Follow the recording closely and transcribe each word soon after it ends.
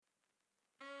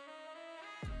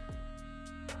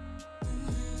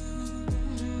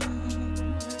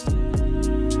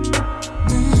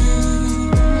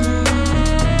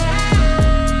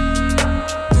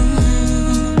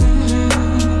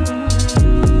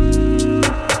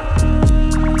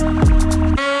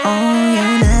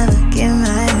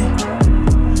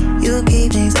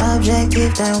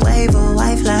then wave a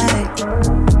white flag.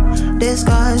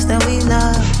 Discuss, then we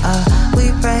love. We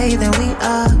pray, then we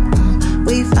up.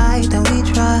 We fight, then we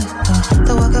trust.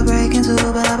 The world could break into,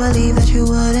 but I believe that you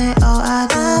wouldn't. Oh,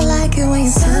 I like it when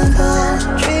you're simple.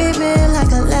 Treat me like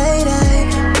a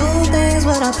lady. Do things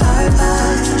with a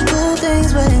purpose. Do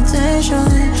things with intention.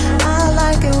 I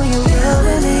like it when you're real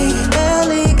with me.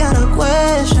 Barely got a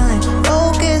question.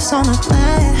 Focus on the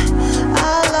plan.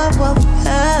 I love what we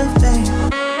have, babe.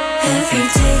 If you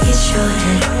take it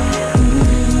shorter,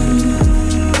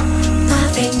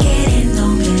 I've been getting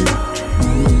longer.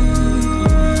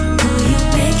 Will you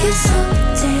make it so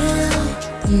down?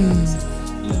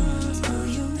 Will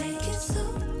you make it so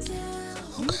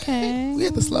down? Okay. We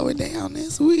had to slow it down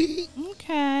this week.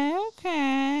 Okay.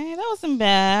 That wasn't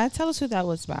bad. Tell us who that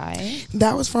was by.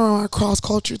 That was from our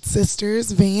cross-cultured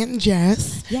sisters, Van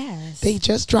Jess. Yes. They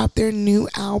just dropped their new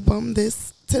album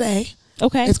today.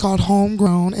 Okay. It's called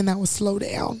Homegrown, and that was Slow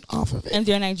Down off of it. And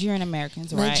they're Nigerian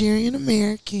Americans, right? Nigerian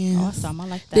Americans. Awesome. I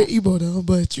like that. They're Igbo though,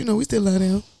 but we still love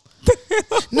them.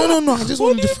 No. I just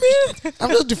want to I'm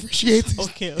just differentiating.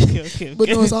 Okay. But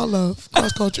no, it's all love,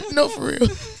 cross culture. No, for real.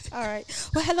 All right.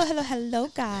 Well, hello,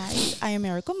 guys. I am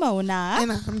Erica Mona.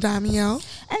 And I'm Damiel.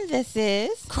 And this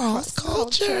is Cross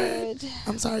Culture. Cultured.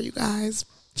 I'm sorry, you guys.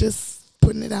 Just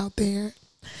putting it out there.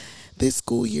 This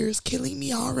school year is killing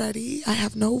me already. I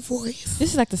have no voice. This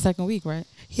is like the second week, right?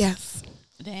 Yes.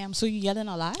 Damn. So you yelling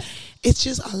a lot? It's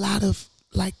just a lot of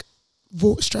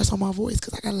stress on my voice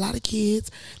because I got a lot of kids.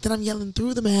 Then I'm yelling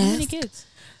through the mask. How many kids?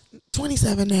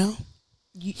 27 now.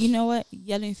 You know what?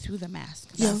 Yelling through the mask.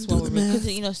 Yelling through the mask.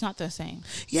 Because, it's not the same.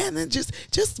 Yeah, and then just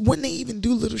when they even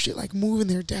do little shit like moving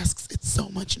their desks, it's so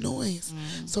much noise.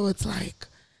 So it's like,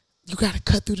 you got to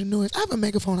cut through the noise. I have a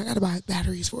megaphone. I got to buy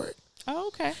batteries for it. Oh,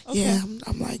 okay. Yeah,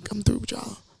 I'm through with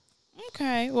y'all.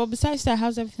 Okay. Well, besides that,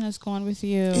 how's everything that's going with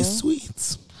you? It's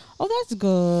sweet. Oh, that's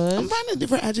good. I'm finding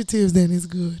different adjectives than it's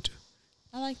good.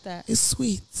 I like that. It's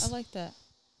sweet. I like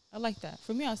that.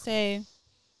 For me, I'll say,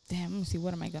 damn, let me see,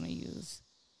 what am I going to use?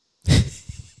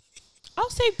 I'll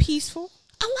say peaceful.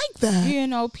 I like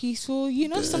that. Peaceful.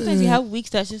 Sometimes you have weeks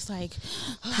that's just like,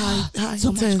 high so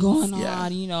intense. much going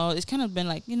on. Yeah. It's kind of been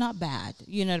like, not bad.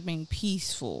 You know what I mean?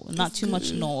 Peaceful. Not too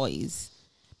much noise.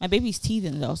 My baby's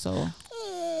teething though, so.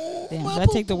 Damn, did I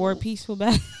take the word peaceful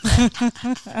back?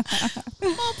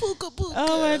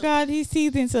 Oh my God, he's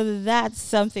teething. So that's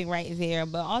something right there.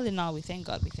 But all in all, we thank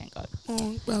God.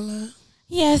 Oh, Bella.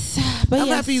 Yes, but I'm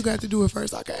happy you got to do it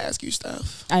first. I can ask you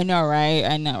stuff. I know,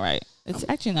 right? It's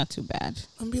actually not too bad.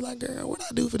 I'm be like, girl, what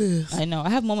I do for this? I know. I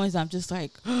have moments I'm just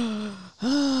like,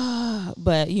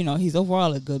 but he's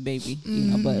overall a good baby.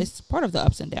 But it's part of the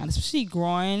ups and downs, especially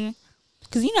growing.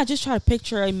 Because I just try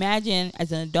to imagine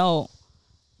as an adult,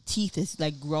 teeth is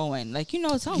like growing, it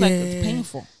sounds like it's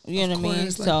painful. You know what I mean?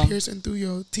 It's like piercing through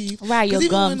your teeth, right? Your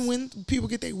gums. Even when people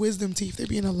get their wisdom teeth, they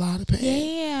be in a lot of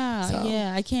pain.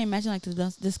 Yeah. I can't imagine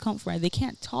the discomfort. They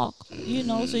can't talk, so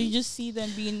you just see them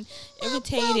being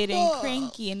irritated and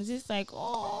cranky, and it's just like,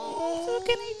 oh, what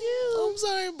can I do? I'm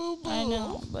sorry, boo boo. I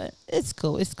know, but it's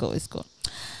cool.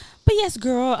 But yes,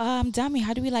 girl, Dami,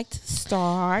 how do we like to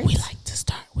start? We like to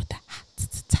start with the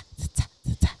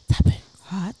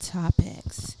hot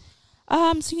topics.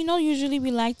 So usually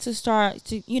we like to start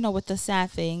with the sad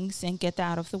things and get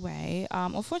that out of the way.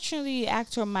 Unfortunately,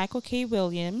 actor Michael K.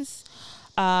 Williams,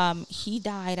 he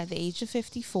died at the age of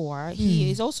 54. He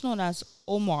is also known as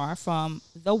Omar from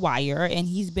The Wire, and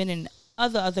he's been in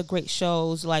other great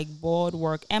shows like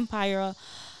Boardwalk Empire,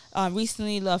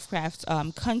 recently Lovecraft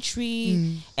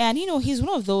Country, and he's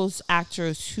one of those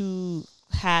actors who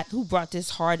brought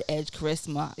this hard edge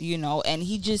charisma, and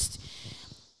he just.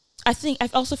 I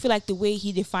also feel like the way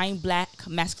he defined black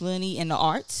masculinity in the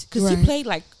arts, because he played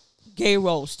like gay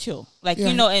roles too.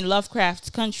 In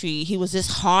Lovecraft Country, he was this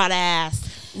hard ass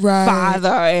father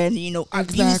and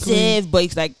abusive, but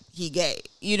he's like he gay.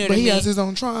 You know what I mean? He has his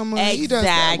own trauma. Exactly, he does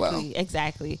that well.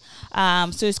 Exactly.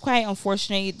 So it's quite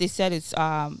unfortunate. They said it's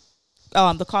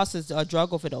the cause is a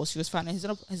drug overdose. He was found in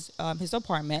his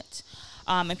apartment.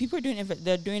 And people are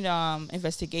doing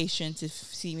investigation to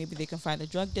see maybe they can find a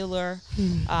drug dealer.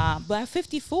 But at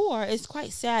 54, it's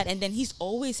quite sad. And then he's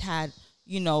always had,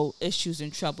 issues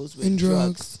and troubles with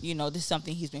drugs. This is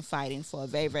something he's been fighting for a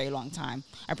very, very long time.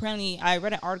 Apparently, I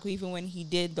read an article even when he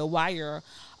did The Wire.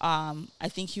 I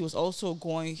think he was also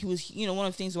one of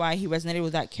the things why he resonated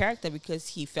with that character, because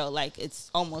he felt like it's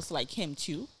almost like him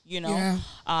too. He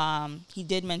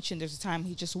did mention there's a time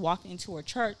he just walked into a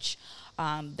church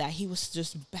that he was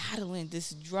just battling this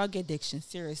drug addiction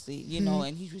seriously,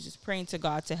 and he was just praying to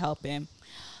God to help him.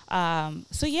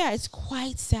 So yeah, it's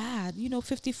quite sad.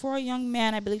 54 young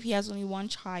man. I believe he has only one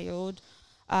child.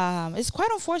 It's quite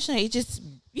unfortunate. It just,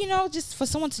 just for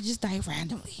someone to just die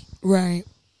randomly. Right.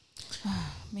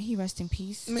 May he rest in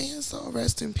peace. Man, so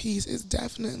rest in peace. It's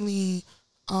definitely,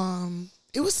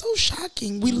 it was so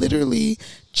shocking. We literally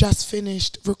just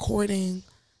finished recording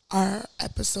our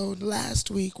episode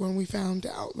last week when we found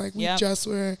out. Like, we just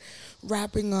were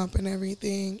wrapping up and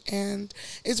everything. And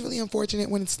it's really unfortunate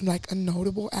when it's like a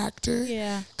notable actor.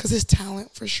 Yeah. Because his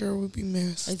talent for sure would be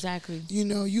missed. Exactly.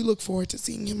 You look forward to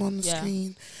seeing him on the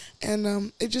screen.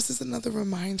 And it just is another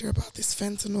reminder about this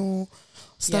fentanyl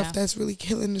stuff that's really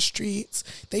killing the streets.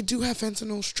 They do have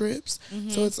fentanyl strips.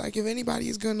 So it's like, if anybody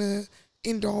is going to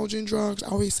indulge in drugs, I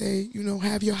always say,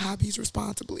 have your hobbies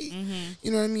responsibly.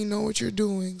 You know what I mean? Know what you're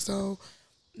doing. So,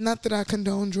 not that I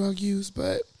condone drug use,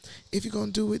 but if you're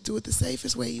going to do it the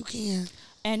safest way you can.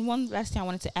 And one last thing I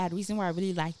wanted to add, reason why I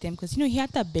really liked him, because, he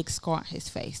had that big scar on his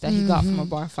face that he got from a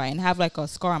bar fight, and have like a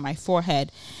scar on my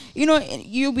forehead. You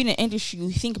being in the industry, you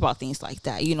think about things like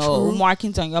that, True.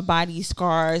 markings on your body,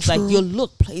 scars. True. Like, your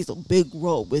look plays a big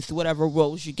role with whatever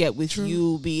roles you get with True.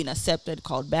 you being accepted,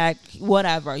 called back,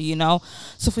 whatever,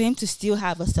 So for him to still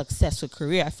have a successful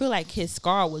career, I feel like his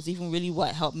scar was even really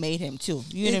what helped made him too.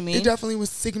 You know what I mean? It definitely was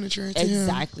signature to him.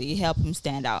 Exactly. It helped him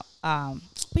stand out.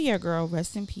 But yeah, girl,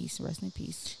 rest in peace. Rest in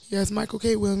peace. Yes, Michael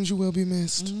K. Williams, you will be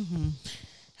missed.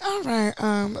 All right,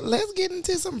 let's get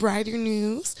into some brighter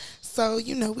news. So,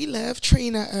 we love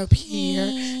Trina up here.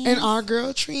 And our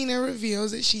girl Trina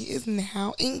reveals that she is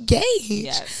now engaged.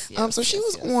 Yes. So she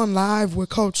was on live with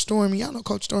Coach Stormy. Y'all know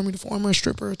Coach Stormy, the former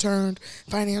stripper turned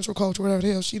financial coach, whatever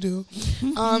the hell she do.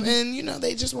 And,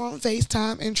 they just were on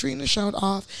FaceTime, and Trina showed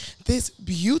off this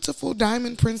beautiful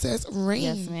diamond princess ring.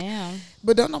 Yes, ma'am.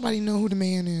 But don't nobody know who the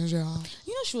man is, y'all.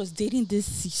 She was dating this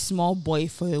small boy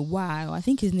for a while. I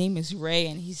think his name is Ray,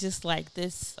 and he's just like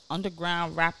this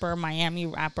underground rapper, Miami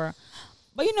rapper.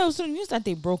 But so the news that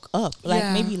they broke up,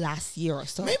 maybe last year or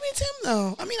so. Maybe it's him,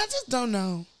 though. I mean, I just don't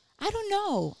know. I don't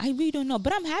know. I really don't know.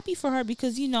 But I'm happy for her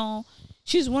because,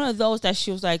 she's one of those that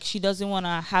she was like, she doesn't want to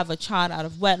have a child out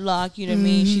of wedlock. You know what I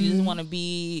mean? She doesn't want to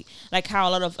be like how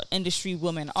a lot of industry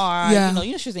women are.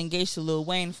 Yeah. She was engaged to Lil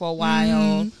Wayne for a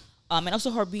while. And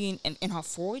also her being in her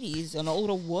 40s, an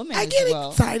older woman I as get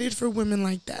well. excited for women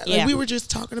like that. Like, Yeah. we were just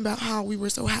talking about how we were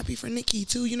so happy for Nicki,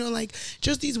 too.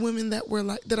 Just these women that were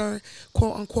that are,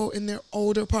 quote unquote, in their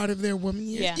older part of their woman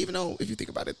years. Yeah. Even though, if you think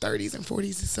about it, 30s and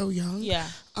 40s is so young. Yeah.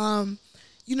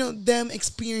 Them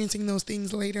experiencing those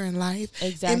things later in life.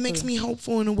 Exactly. It makes me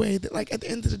hopeful in a way that, like, at the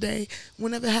end of the day,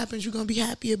 whenever it happens, you're going to be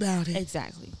happy about it.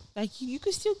 Exactly. Like, you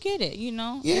could still get it, Yeah.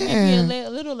 It may be a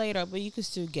little later, but you could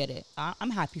still get it. I'm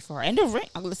happy for her. And the ring,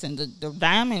 listen, the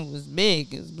diamond was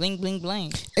big. It was bling, bling,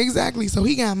 bling. Exactly. So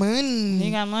he got money.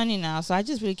 He got money now. So I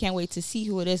just really can't wait to see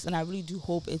who it is. And I really do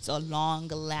hope it's a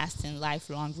long-lasting,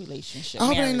 lifelong relationship. I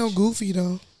hope it ain't no goofy,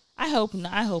 though. I hope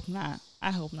not.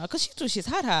 Because she's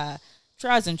had her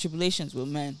trials and tribulations with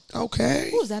men. Okay.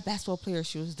 Who was that basketball player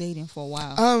she was dating for a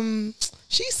while?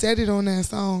 She said it on that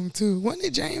song, too. Wasn't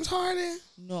it James Harden?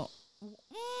 No.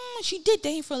 She did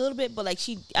date him for a little bit, but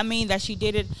she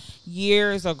dated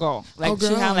years ago. Like, girl,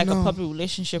 she had like no. a public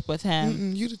relationship with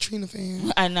him. You the Trina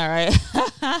fan. I know,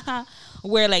 right?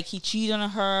 Where like he cheated on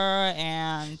her,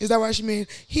 and Is that why she made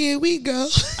Here We Go?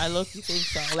 I look, you think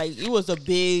so? Like, it was a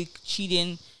big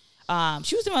cheating.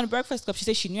 She was on the Breakfast Club. She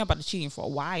said she knew about the cheating for a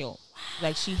while.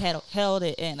 Like, she had held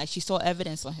it in. Like, she saw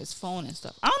evidence on his phone and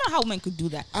stuff. I don't know how women could do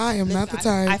that. I am not the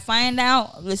type. I find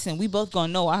out. Listen, we both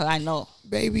gonna know. I know.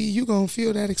 Baby, you gonna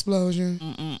feel that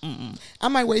explosion. I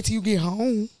might wait till you get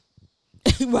home.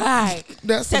 Right.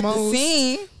 That's the Set the most.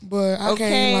 scene. But I Okay.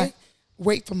 can't like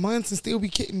wait for months and still be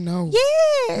kidding. No.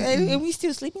 Yeah. And we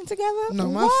still sleeping together? No,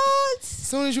 What? As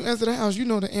soon as you enter the house, you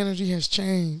know the energy has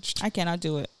changed. I cannot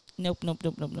do it. Nope.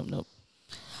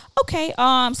 Okay,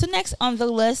 so next on the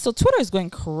list, so Twitter is going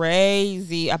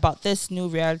crazy about this new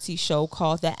reality show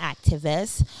called The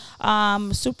Activist.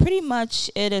 So pretty much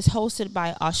it is hosted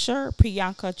by Usher,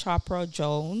 Priyanka Chopra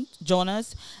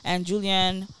Jonas, and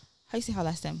Julian, how you say her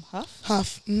last name?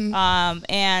 Huff?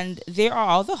 And they are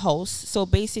all the hosts. So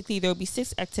basically there will be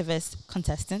 6 activist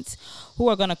contestants who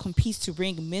are going to compete to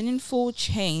bring meaningful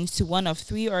change to one of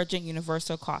 3 urgent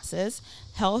universal causes: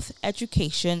 health,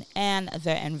 education, and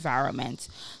the environment.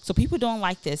 So people don't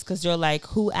like this because they're like,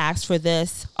 who asked for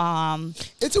this?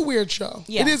 It's a weird show.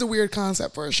 Yeah. It is a weird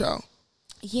concept for a show.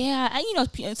 Yeah,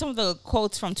 and some of the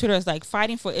quotes from Twitter is like,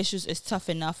 fighting for issues is tough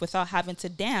enough without having to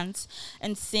dance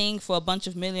and sing for a bunch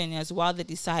of millionaires while they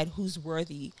decide who's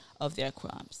worthy of their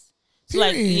crumbs. So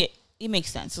Period. it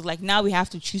makes sense. So like, now we have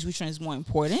to choose which one is more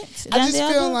important. I than just the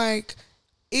feel other. like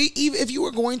even if you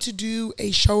were going to do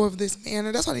a show of this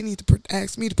manner, that's why they need to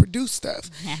ask me to produce stuff.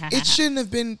 It shouldn't have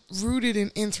been rooted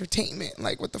in entertainment.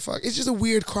 Like, what the fuck? It's just a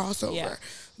weird crossover. Yeah.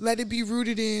 Let it be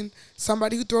rooted in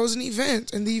somebody who throws an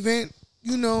event, and the event,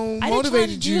 you know,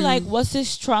 motivated you. Like, what's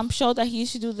this Trump show that he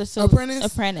used to do? The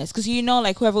Apprentice. Because, you know,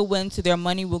 like, whoever wins, their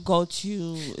money will go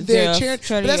to their charity.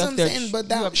 But that's what I'm saying. But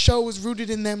that show was rooted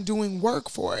in them doing work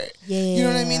for it. Yeah. You know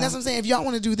what I mean? That's what I'm saying. If y'all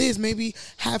want to do this, maybe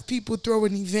have people throw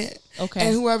an event. Okay.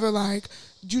 And whoever, like,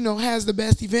 you know, has the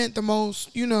best event, the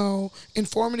most, you know,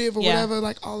 informative or whatever,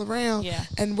 like, all around. Yeah.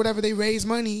 And whatever they raise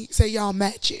money, say y'all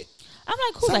match it. I'm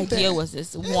like, whose idea was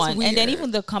this? One. Weird. And then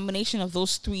even the combination of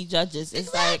those three judges is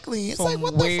it's like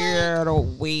what the weird fuck? Or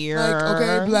weird. Like,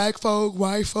 okay, black folk,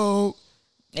 white folk,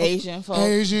 Asian folk.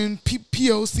 Asian,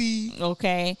 POC.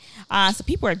 Okay. So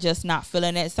people are just not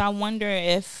feeling it. So I wonder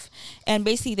if, and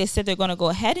basically they said they're going to go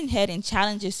head in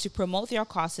challenges to promote their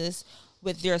causes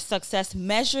with their success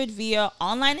measured via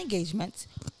online engagement,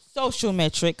 social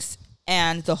metrics,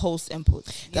 and the host input.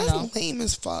 That's lame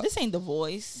as fuck. This ain't The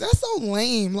Voice. That's so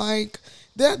lame. Like,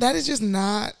 that is just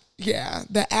not,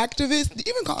 the activist,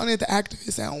 even calling it the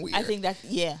activist sound weird. I think that,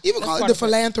 even call it the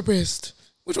philanthropist.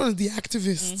 Which one is the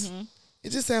activist? Mm-hmm.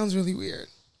 It just sounds really weird.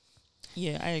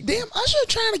 Yeah, I agree. Damn, Usher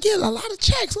trying to get a lot of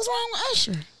checks. What's wrong with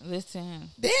Usher?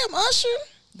 Listen. Damn, Usher.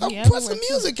 Put some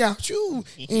music out. You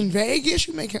in Vegas,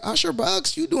 you making Usher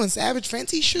bucks. You doing Savage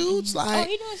Fenty shoots. Like,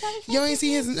 you doing Savage Fenty? You ain't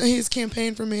see his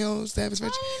campaign for male Savage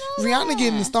Fenty. Rihanna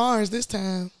getting the stars this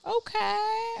time. Okay.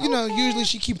 You know, usually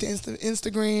she keep the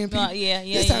Instagram.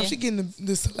 This time she getting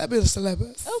the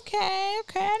celebs. Okay. I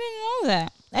didn't know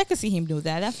that. I could see him do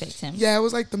that. That fits him. Yeah, it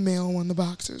was like the male one, the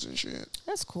boxers and shit.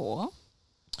 That's cool.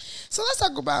 So let's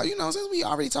talk about, you know, since we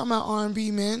already talking about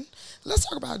R&B men, let's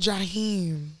talk about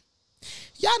Jaheim.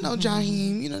 Y'all know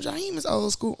Jaheim. You know, Jaheim is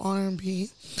old school R&B.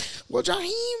 Well,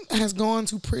 Jaheim has gone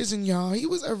to prison, y'all. He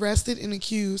was arrested and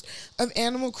accused of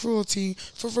animal cruelty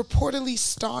for reportedly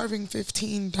starving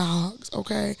 15 dogs,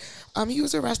 okay? He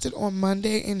was arrested on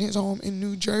Monday in his home in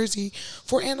New Jersey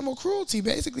for animal cruelty.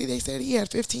 Basically, they said he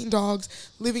had 15 dogs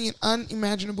living in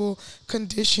unimaginable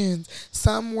conditions.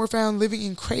 Some were found living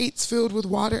in crates filled with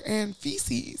water and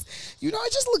feces. You know,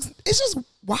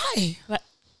 why?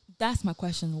 That's my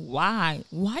question. Why?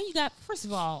 First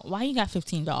of all, why you got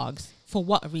 15 dogs? For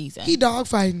what reason? He dog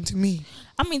fighting to me.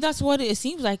 I mean, that's what it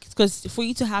seems like. Because for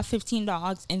you to have 15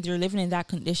 dogs and they're living in that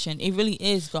condition, it really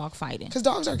is dog fighting. Because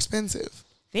dogs are expensive.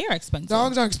 They are expensive.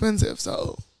 Dogs are expensive,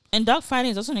 so. And dog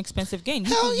fighting is also an expensive game.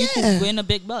 You can win a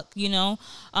big buck, you know.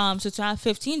 So to have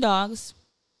 15 dogs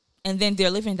and then they're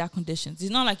living in that conditions.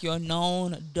 It's not like you're a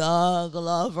known dog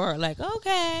lover. Like,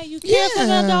 okay, you care for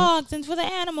the dogs and for the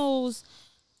animals.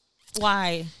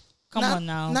 Why? Come on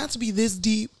now. Not to be this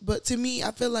deep, but to me,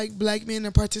 I feel like black men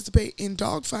that participate in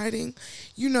dog fighting,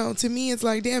 you know, to me, it's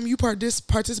like, damn, you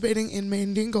participating in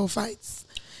Mandingo fights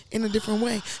in a different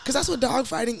way. Because that's what dog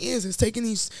fighting is. It's taking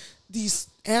these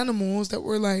animals that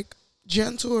were, like,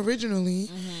 gentle originally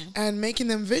and making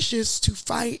them vicious to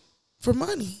fight for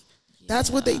money. Yeah. That's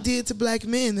what they did to black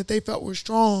men that they felt were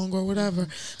strong or whatever.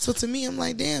 So to me, I'm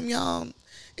like, damn, y'all.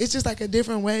 It's just like a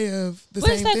different way of the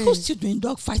same thing. But it's like, who's still doing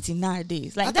dog fighting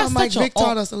nowadays? Like, I thought Mike Vick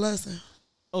taught us a lesson.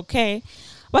 Okay.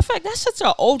 But I feel like that's such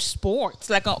an old sport.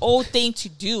 Like an old thing to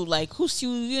do. Like, who's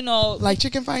still, you know. Like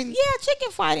chicken fighting? Yeah,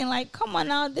 chicken fighting. Like, come on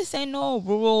now. This ain't no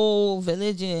rural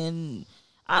village and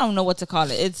I don't know what to call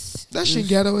it. That shit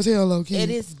ghetto as hell, low key. It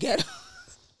is ghetto.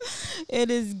 It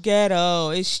is ghetto.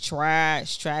 It's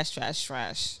trash.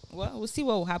 Well, we'll see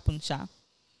what will happen, Sha.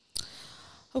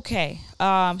 Okay,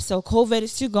 so COVID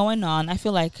is still going on. I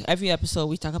feel like every episode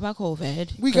we talk about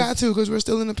COVID. We got to because we're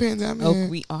still in the pandemic. Oh,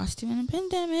 we are still in a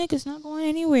pandemic. It's not going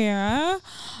anywhere.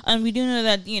 And we do know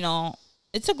that, you know,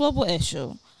 it's a global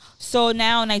issue. So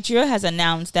now Nigeria has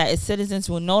announced that its citizens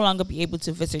will no longer be able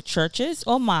to visit churches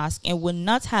or mosques and will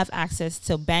not have access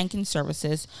to banking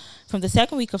services from the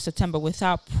second week of September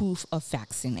without proof of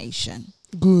vaccination.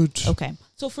 Good. Okay.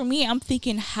 So for me, I'm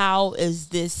thinking, how is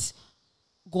this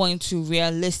going to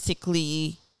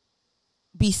realistically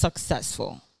be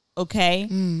successful? Okay.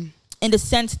 In the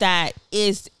sense that,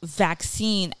 is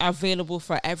vaccine available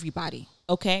for everybody?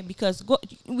 Okay, because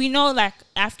we know, like,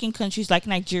 African countries like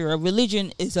Nigeria,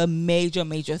 religion is a major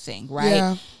thing, right?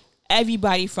 Yeah.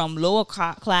 Everybody from lower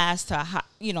class to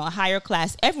higher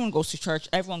class, everyone goes to church,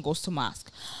 everyone goes to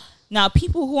mosque. Now,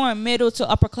 people who are middle to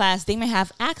upper class, they may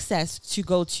have access to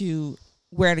go to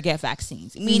where to get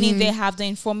vaccines, meaning they have the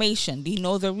information, they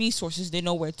know the resources, they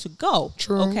know where to go.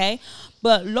 True. Okay,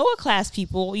 but lower class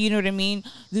people, you know what I mean,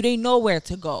 do they know where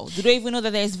to go? Do they even know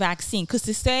that there's vaccine? Because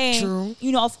to say, True.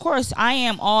 you know, of course I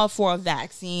am all for a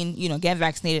vaccine, you know, get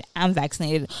vaccinated, I'm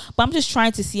vaccinated, but I'm just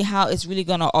trying to see how it's really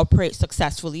going to operate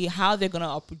successfully, how they're going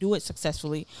to do it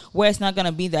successfully, where it's not going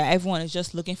to be that everyone is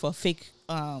just looking for a fake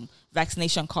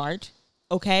vaccination card.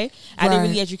 Okay, are they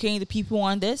really educating the people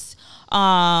on this?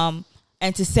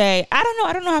 And to say, I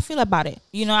don't know how I feel about it.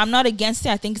 You know, I'm not against it.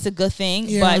 I think it's a good thing.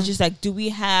 Yeah. But it's just like, do we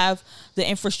have the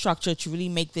infrastructure to really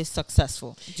make this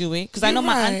successful? Do we? Because I know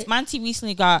my auntie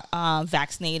recently got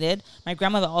vaccinated. My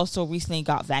grandmother also recently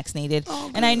got vaccinated.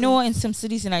 Oh, and I know in some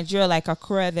cities in Nigeria, like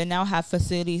Akure, they now have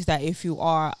facilities that if you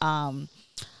are,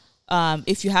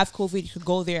 if you have COVID, you could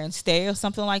go there and stay or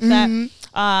something like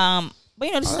that. But,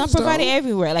 you know, this is not provided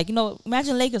everywhere. Like, you know,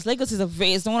 imagine Lagos. Lagos is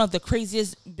one of the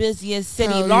craziest, busiest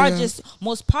city, largest,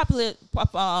 most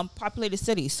populated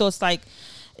cities. So it's like,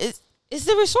 it's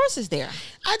the resources there.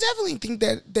 I definitely think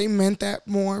that they meant that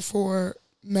more for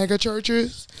mega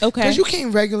churches. Okay. Because you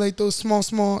can't regulate those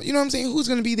small, you know what I'm saying? Who's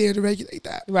going to be there to regulate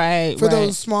that? Right, for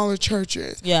those smaller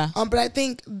churches. Yeah. But I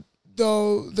think,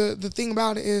 though, the thing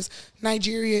about it is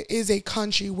Nigeria is a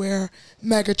country where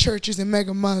mega churches and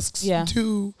mega mosques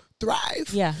do thrive.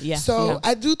 Yeah. So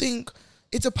I do think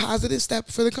it's a positive step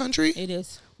for the country. It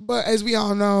is. But as we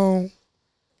all know,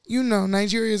 you know,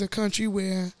 Nigeria is a country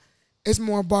where it's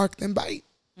more bark than bite.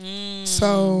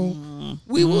 So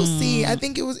we will see. I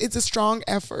think it's a strong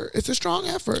effort. It's a strong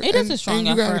effort. It is a strong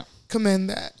effort. You gotta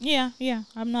commend that. Yeah.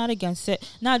 I'm not against it.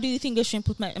 Now, do you think they should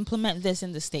implement this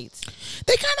in the States?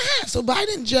 They kind of have. So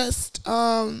Biden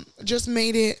just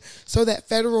made it so that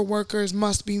federal workers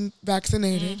must be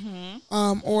vaccinated,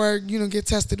 or you know, get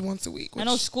tested once a week. I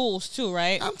know schools too,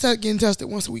 right? I'm getting tested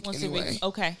once a week anyway.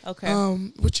 Okay.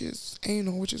 Which is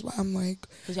anal, which is why I'm like,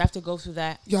 because you have to go through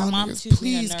that. Y'all niggas,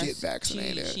 please get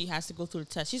vaccinated. She has to go through the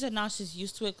test. She said now she's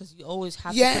used to it because you always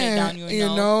have to put it down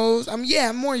your nose.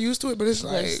 I'm more used to it, but it's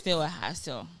like still it has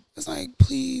to. It's like,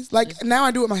 please, like now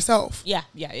I do it myself. Yeah.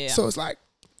 So it's like,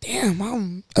 damn,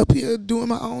 I'm up here doing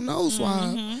my own nose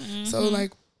swab. So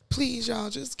like, please, y'all,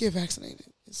 just get vaccinated.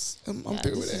 I'm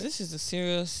through with it. This is a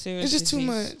serious. It's just too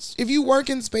much. If you work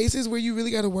in spaces where you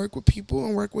really got to work with people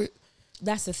and work with.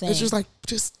 That's the thing. It's just like,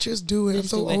 just do it. I'm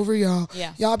so over y'all.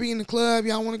 Yeah. Y'all be in the club.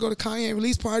 Y'all want to go to Kanye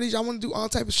release parties. Y'all want to do all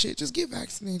type of shit. Just get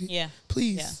vaccinated. Yeah.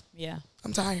 Please. Yeah.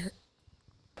 I'm tired.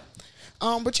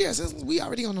 But yeah, since we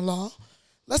already on the law,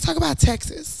 let's talk about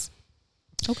Texas.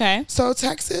 Okay. So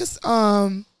Texas,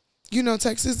 you know,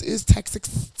 Texas is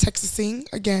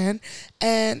Texasing again,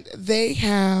 and they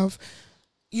have,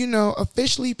 you know,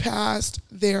 officially passed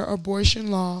their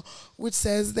abortion law, which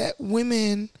says that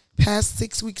women past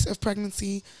 6 weeks of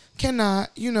pregnancy cannot,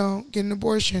 you know, get an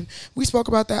abortion. We spoke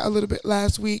about that a little bit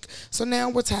last week. So now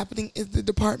what's happening is the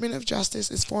Department of Justice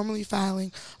is formally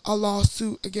filing a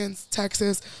lawsuit against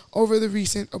Texas over the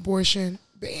recent abortion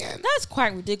ban. That's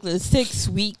quite ridiculous. 6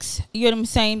 weeks. You know what I'm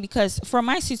saying? Because for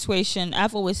my situation,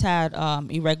 I've always had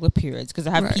irregular periods because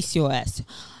I have PCOS.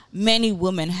 Many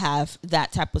women have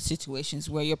that type of situations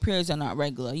where your periods are not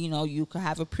regular. You know, you could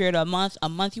have a period a month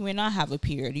you may not have a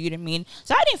period. You know what I mean?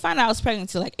 So I didn't find out I was pregnant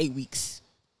until like 8 weeks.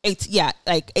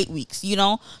 8 weeks, you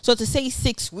know? So to say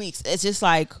 6 weeks, it's just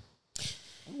like,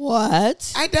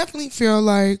 what? I definitely feel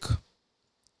like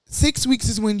 6 weeks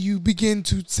is when you begin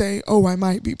to say, oh, I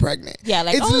might be pregnant. Yeah,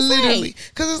 like, it's literally,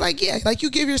 because it's like, yeah, like you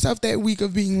give yourself that week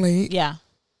of being late. Yeah.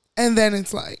 And then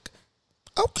it's like,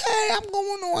 okay, I'm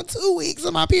going on 2 weeks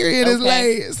and my period is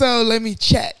late, so let me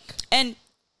check. And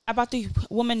about the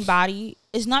woman body,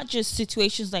 it's not just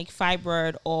situations like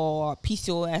fibroid or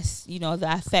PCOS, you know,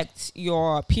 that affect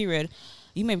your period.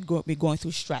 You may be going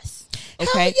through stress.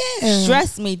 Okay,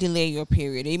 stress may delay your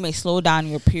period. It may slow down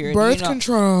your period. Birth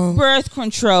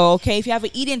control. Okay, if you have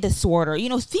an eating disorder, you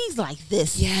know, things like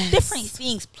this. Different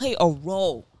things play a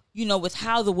role, you know, with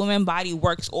how the woman body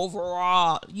works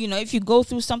overall. You know, if you go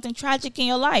through something tragic in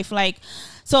your life, like,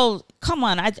 so come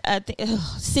on, I think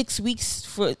 6 weeks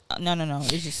for no.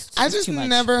 It's just too much.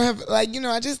 Never have, like, you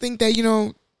know, I just think that, you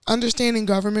know, understanding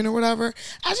government or whatever,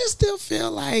 I just still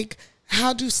feel like,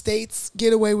 how do states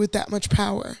get away with that much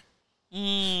power?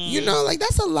 You know, like,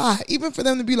 that's a lot. Even for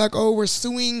them to be like, oh, we're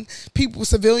suing people,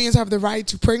 civilians have the right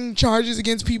to bring charges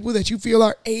against people that you feel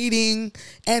are aiding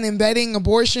and embedding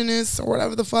abortionists or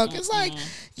whatever the fuck. It's like,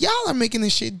 y'all are making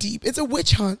this shit deep. It's a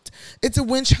witch hunt. It's a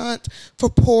witch hunt for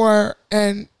poor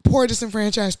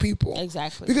disenfranchised people.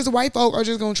 Exactly. Because the white folk are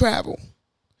just going to travel.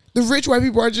 The rich white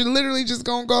people are just literally just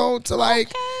going to go to,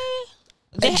 like,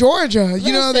 in Georgia.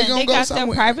 You know, they're going to go got somewhere.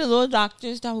 their private little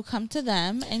doctors that will come to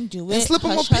them and do it. And slip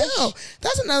them a hush, pill. hush.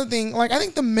 That's another thing. Like, I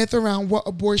think the myth around what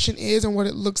abortion is and what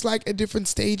it looks like at different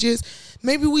stages,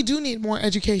 maybe we do need more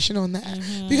education on that.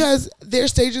 Because there are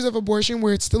stages of abortion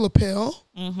where it's still a pill.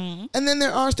 And then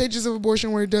there are stages of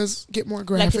abortion where it does get more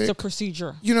graphic. Like it's a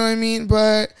procedure. You know what I mean?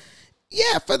 But,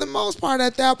 yeah, for the most part,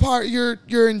 at that part, you're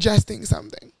ingesting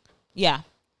something. Yeah.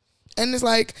 And it's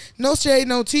like, no shade,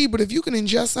 no tea, but if you can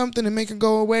ingest something and make it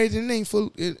go away, then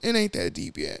it ain't that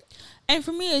deep yet. And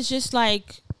for me, it's just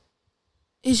like,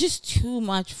 it's just too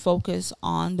much focus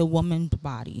on the woman's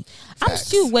body. Facts. I'm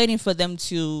still waiting for them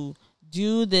to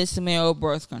do this male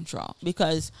birth control,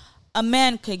 because a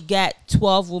man could get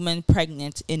 12 women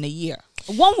pregnant in a year.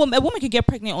 A woman could get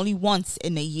pregnant only once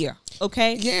in a year.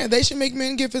 Okay. Yeah, they should make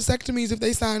men get vasectomies if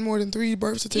they sign more than 3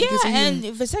 birth certificates a year. And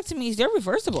vasectomies, they're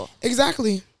reversible.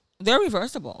 Exactly. They're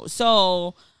reversible.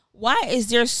 So why is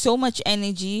there so much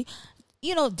energy?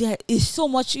 You know, there is so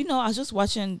much. You know, I was just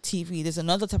watching TV. There's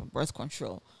another type of birth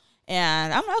control,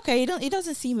 and I'm like, okay, it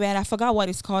doesn't seem bad. I forgot what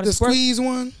it's called. The It's squeeze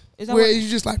one, Is that where what- you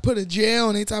just like put a gel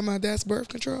and they talking about that's birth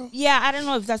control. Yeah, I don't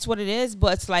know if that's what it is,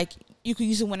 but it's like you can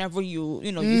use it whenever you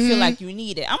feel like you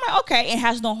need it. I'm like, okay, it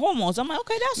has no hormones. I'm like,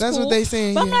 okay, that's cool. what they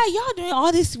saying. But I'm Yeah. like, y'all doing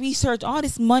all this research, all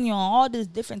this money on all these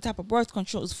different type of birth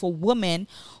controls for women,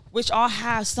 which all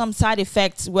have some side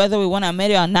effects, whether we want to admit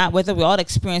it or not, whether we all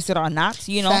experience it or not,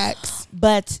 you know. Facts.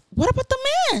 But what about the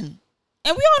men?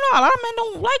 And we all know a lot of men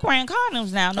don't like wearing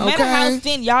condoms now. No matter how Okay.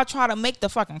 thin y'all try to make the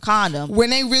fucking condom. When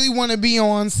they really want to be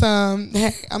on some,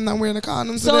 hey, I'm not wearing a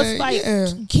condom So today. it's like,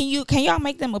 yeah. can y'all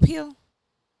make them appeal?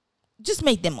 Just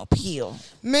make them appeal.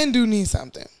 Men do need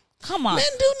something. Come on. Men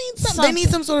do need something. They need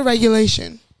some sort of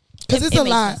regulation. Because it's a makes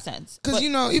lot. no sense. Because, But- you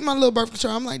know, even my little birth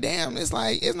control, I'm like, damn, it's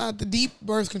like, it's not the deep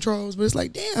birth controls, but it's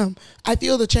like, damn, I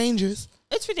feel the changes.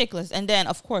 It's ridiculous. And then,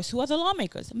 of course, who are the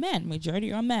lawmakers? Men.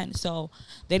 Majority are men. So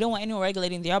they don't want anyone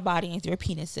regulating their body and their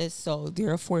penises. So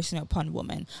they're forcing it upon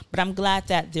women. But I'm glad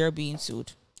that they're being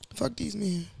sued. Fuck these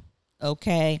men.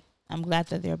 Okay. I'm glad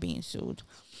that they're being sued.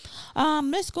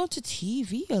 Let's go to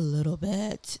TV a little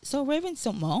bit. So Raven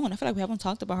Simone, I feel like we haven't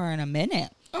talked about her in a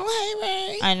minute. Oh, hey,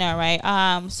 Ray. I know,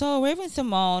 right? So Raven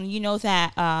Simone, you know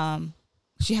that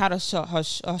she had a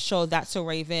show That's So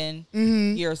Raven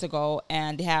years ago,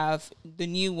 and they have the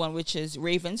new one, which is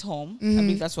Raven's Home. I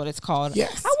believe that's what it's called.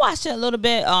 Yes. I watched it a little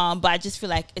bit, but I just feel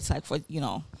like it's like for,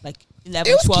 like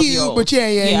 11, It was 12 cute, year olds. but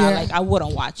yeah. Like I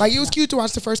wouldn't watch Like, it. it was cute to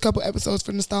watch the first couple episodes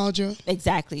for nostalgia.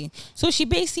 Exactly. So she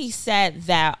basically said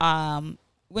that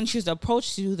when she was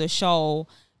approached to do the show,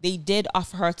 they did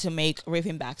offer her to make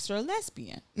Raven Baxter a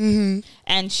lesbian.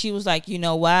 And she was like, you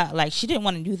know what? Like, she didn't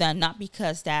want to do that, not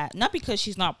because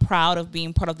she's not proud of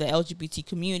being part of the LGBT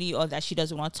community or that she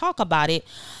doesn't want to talk about it,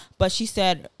 but she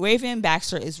said Raven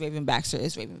Baxter is Raven Baxter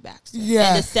is Raven Baxter. Yes.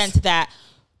 In the sense that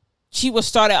she was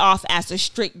started off as a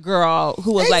strict girl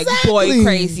who was like Exactly. boy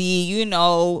crazy, you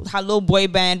know, her little boy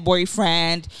band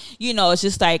boyfriend. You know, it's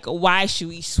just like, why should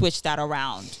we switch that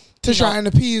around? To You try know? and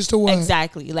appease to what?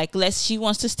 Exactly. Like, she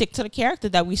wants to stick to the character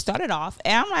that we started off.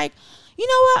 And I'm like, you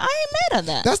know what? I ain't mad at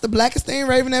that. That's the blackest thing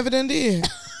Raven ever done did.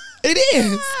 It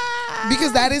is.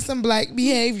 Because that is some black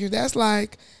behavior. That's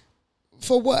like,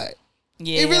 for what?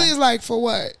 Yeah. It really is like, for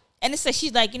what? And it's like,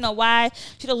 she's like, you know, why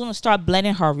she doesn't want to start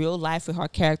blending her real life with her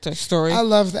character story. I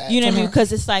love that. You know for what I mean? her.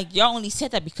 Because it's like, y'all only said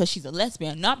that because she's a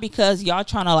lesbian, not because y'all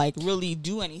trying to like really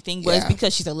do anything, but it's Yeah.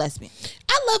 because she's a lesbian.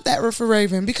 I love that for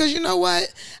Raven because you know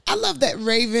what? I love that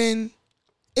Raven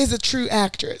is a true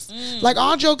actress. Like,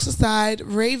 all jokes aside,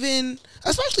 Raven,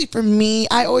 especially for me,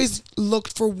 I always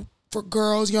looked for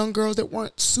young girls that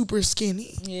weren't super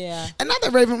skinny. Yeah. And not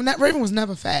that Raven was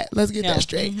never fat. Let's get No. that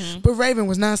straight. But Raven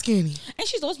was not skinny. And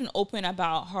she's always been open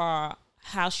about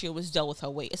how she always dealt with her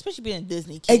weight, especially being a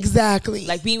Disney kid. Exactly.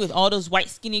 Like being with all those white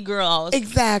skinny girls.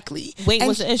 Exactly. Weight And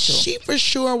was an issue. She for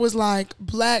sure was like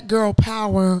black girl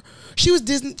power. She was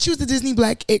the Disney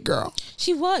black it girl.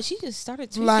 She was. She just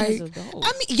started tweaking Like, as an adult.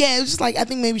 I mean, yeah, it was just like, I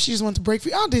think maybe she just wanted to break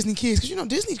free. All Disney kids, because you know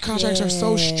Disney contracts are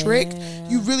so strict.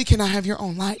 You really cannot have your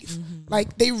own life.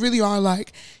 Like, they really are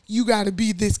like, you got to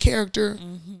be this character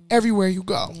everywhere you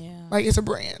go. Yeah. Like, it's a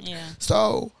brand. Yeah.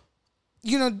 So,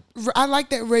 you know, I like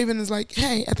that Raven is like,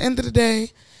 hey, at the end of the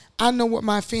day, I know what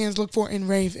my fans look for in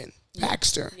Raven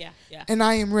Baxter. Yeah. Yeah. And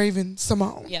I am Raven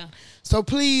Simone. Yeah. So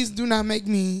please do not make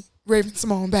me Raven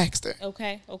Simone Baxter.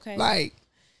 Okay. Okay. Like,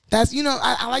 that's, you know,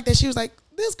 I like that she was like,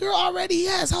 this girl already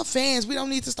has her fans. We don't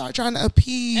need to start trying to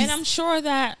appease. And I'm sure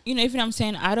that, even I'm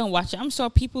saying I don't watch it, I'm sure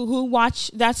people who watch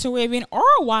That's So Raven are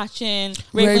watching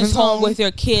Raven's Home with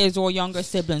their kids or younger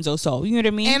siblings or so. You know what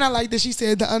I mean? And I like that she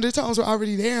said the undertones were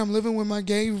already there. I'm living with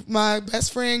my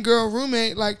best friend, girl,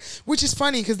 roommate, like, which is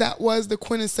funny because that was the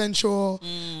quintessential,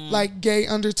 like, gay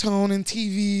undertone in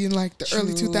TV in, like, the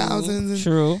early 2000s and,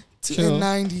 True. and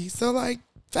 90s. So, like,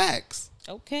 facts.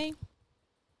 Okay.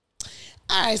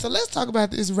 All right, so let's talk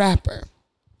about this rapper.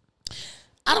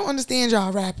 I don't understand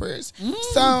y'all rappers.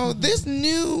 So this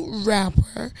new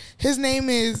rapper, he's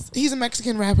a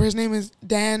Mexican rapper. His name is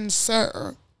Dan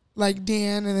Sur, like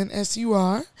Dan and then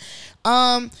S-U-R.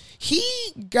 He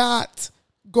got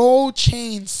gold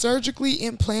chain surgically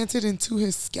implanted into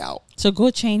his scalp. So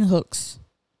gold chain hooks.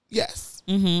 Yes.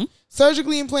 Mm-hmm.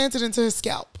 Surgically implanted into his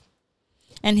scalp.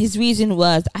 And his reason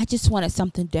was, I just wanted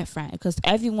something different because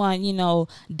everyone,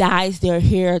 dyes their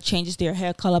hair, changes their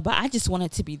hair color, but I just want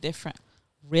it to be different.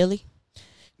 Really?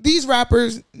 These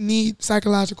rappers need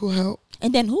psychological help.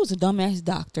 And then who's a dumbass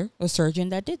doctor or surgeon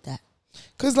that did that?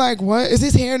 Because, like, what? Is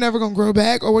his hair never going to grow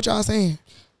back or what y'all saying?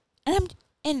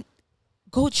 And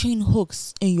gold chain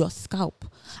hooks in your scalp.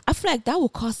 I feel like that will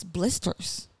cause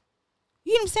blisters.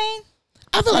 You know what I'm saying?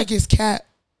 I feel like it's cap.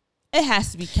 It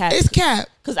has to be cap. It's cap.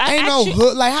 Because I ain't no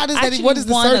hook. Like, how does that? What is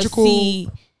the surgical?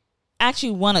 I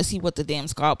actually want to see what the damn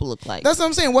scalp look like. That's what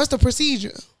I'm saying. What's the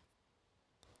procedure?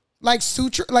 Like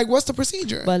suture? Like, what's the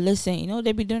procedure? But listen,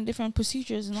 they be doing different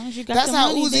procedures as long as you got. That's the how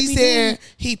money, Uzi said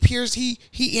he pierced.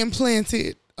 He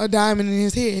implanted a diamond in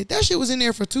his head. That shit was in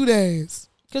there for 2 days.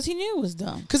 Because he knew it was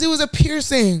dumb. Because it was a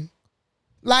piercing.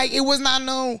 Like, it was not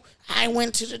I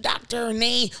went to the doctor and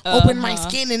they opened my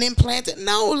skin and implanted.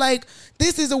 No, like,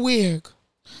 this is a wig.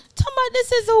 Talking about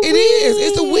this is a wig. It is.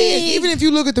 It's a wig. Even if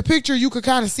you look at the picture, you could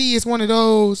kind of see it's one of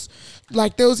those,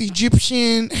 like, those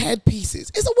Egyptian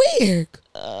headpieces. It's a wig.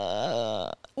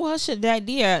 Well, shit, the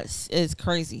idea is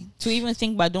crazy. To even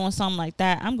think about doing something like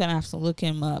that, I'm going to have to look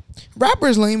him up.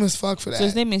 Rapper's lame as fuck for that. So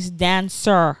his name is Dan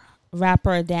Sur.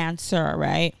 Rapper Dan Sur,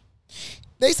 right?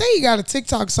 They say he got a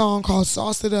TikTok song called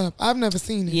Sauce It Up. I've never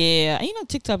seen it. Yeah.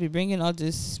 TikTok be bringing all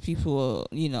these people,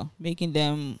 making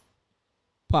them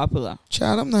popular.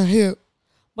 Child, I'm not hip.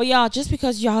 But y'all, just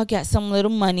because y'all get some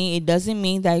little money, it doesn't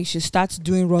mean that you should start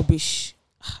doing rubbish.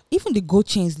 Even the gold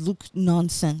chains look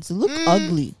nonsense. They look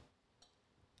ugly.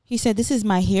 He said, this is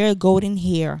my hair, golden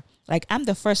hair. Like, I'm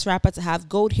the first rapper to have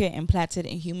gold hair implanted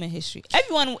in human history.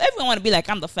 Everyone want to be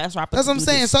like, I'm the first rapper. That's what I'm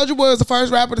saying. Soulja Boy was the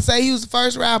first rapper to say he was the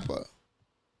first rapper.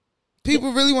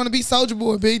 People really want to be Soulja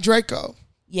Boy, Big Draco.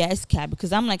 Yeah, it's cap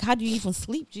because I'm like, how do you even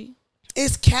sleep, G?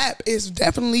 It's cap. It's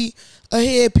definitely a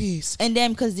headpiece. And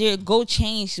then because they're gold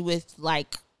chains with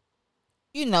like,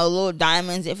 little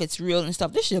diamonds if it's real and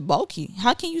stuff. This shit bulky.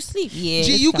 How can you sleep? Yeah,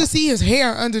 G, you can see his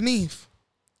hair underneath.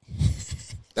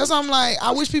 That's why I'm like,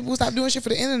 I wish people would stop doing shit for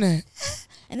the internet.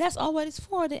 And that's all what it's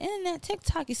for. The internet,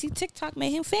 TikTok. You see, TikTok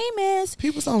made him famous.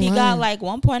 People so He lame. got like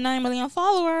 1.9 million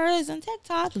followers on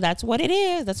TikTok. That's what it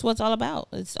is. That's what it's all about.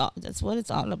 That's what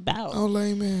it's all about. Oh,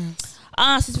 lame man.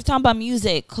 Since we're talking about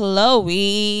music,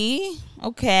 Chloe.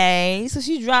 Okay, so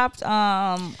she dropped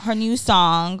her new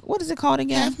song. What is it called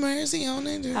again? Have mercy on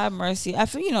it. Have mercy. I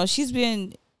feel she's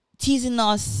been teasing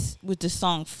us with the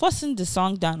song, forcing the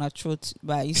song down our throats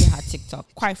by using her TikTok.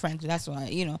 Quite frankly, that's why,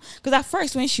 because at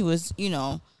first when she was,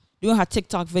 doing her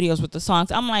TikTok videos with the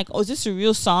songs, I'm like, oh, is this a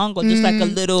real song or just like a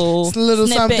little snippet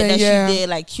that she did,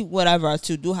 like cute whatever,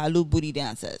 to do her little booty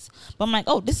dances? But I'm like,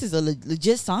 oh, this is a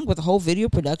legit song with a whole video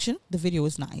production. The video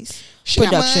is nice.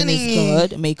 Production is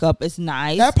good. Makeup is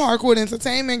nice. That Parkwood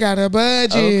Entertainment got a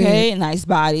budget. Okay, nice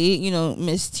body.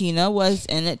 Miss Tina was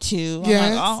in it too.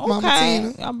 Yes, I'm like, Mama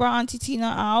okay. Tina. I brought Auntie Tina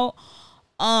out.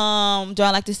 Do I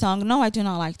like the song? No, I do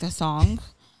not like the song.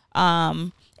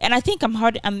 And I think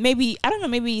maybe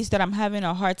it's that I'm having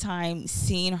a hard time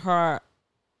seeing her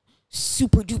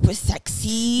super duper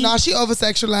sexy. No, she over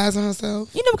sexualizing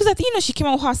herself. Because I think she came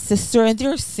out with her sister and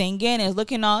they're singing and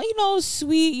looking all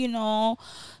sweet,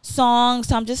 songs.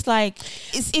 So I'm just like,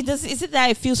 is it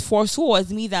that it feels forceful, or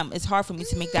is me that it's hard for me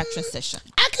to make that transition?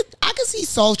 I could see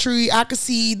sultry. I could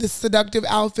see the seductive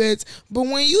outfits, but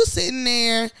when you sitting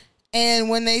there and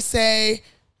when they say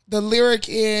the lyric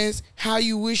is how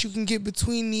you wish you can get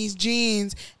between these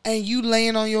jeans and you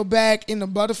laying on your back in the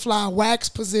butterfly wax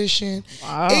position,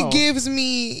 wow. It gives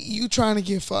me you trying to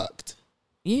get fucked.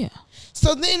 Yeah.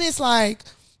 So then it's like,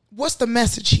 what's the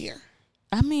message here?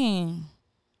 I mean,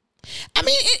 do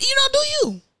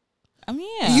you?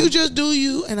 Yeah. You just do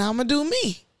you and I'm going to do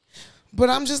me. But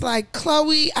I'm just like,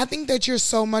 Chloe, I think that you're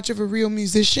so much of a real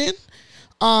musician.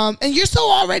 And you're so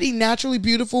already naturally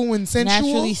beautiful and sensual.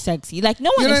 Naturally sexy. Like,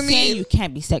 no one is saying you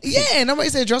can't be sexy. Yeah, nobody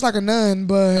said dress like a nun,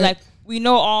 but like, we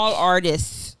know all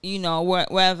artists, you know,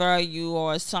 whether you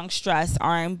are songstress,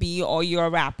 R&B, or you're a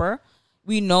rapper,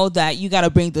 we know that you got to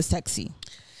bring the sexy,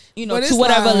 you know, to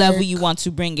whatever level you want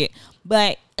to bring it.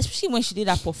 But especially when she did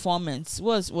that performance,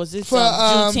 was it for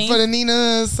the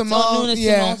Nina Simone?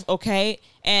 Simone's, okay.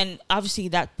 And obviously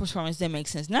that performance didn't make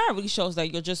sense. Now it really shows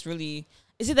that you're just really...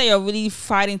 Is it that you're really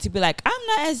fighting to be like, I'm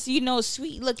not as, you know,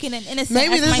 sweet looking and innocent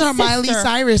Maybe as this is my her sister. Miley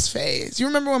Cyrus phase. You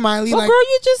remember when Miley Well, girl,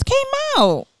 you just came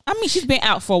out. I mean, she's been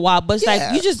out for a while, but it's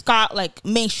like you just got like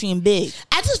mainstream big.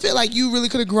 I just feel like you really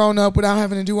could have grown up without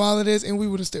having to do all of this, and we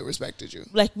would have still respected you.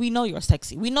 Like, we know you're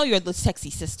sexy. We know you're the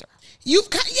sexy sister. You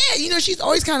know, she's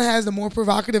always kind of has the more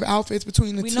provocative outfits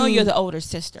between the two. We know you're the older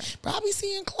sister. But I'll be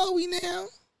seeing Chloe now.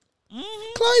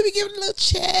 Mm-hmm. Chloe be giving a little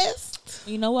chest.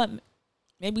 You know what?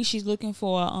 Maybe she's looking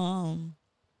for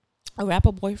a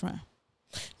rapper boyfriend.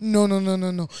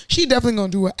 No. She definitely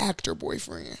gonna do an actor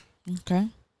boyfriend. Okay.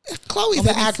 Chloe's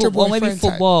an actor boyfriend. Maybe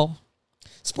football.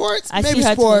 Type. Sports? I maybe see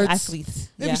her sports. Athletes.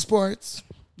 Maybe sports.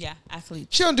 Yeah,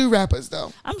 athletes. She don't do rappers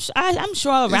though. I'm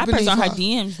sure rappers on her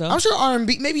DMs though. I'm sure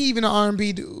R&B, maybe even an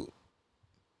R&B dude.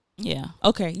 Yeah.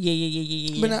 Okay.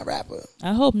 Yeah. But not rapper.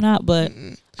 I hope not, but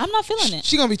I'm not feeling it.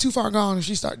 She gonna be too far gone if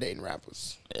she start dating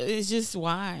rappers. It's just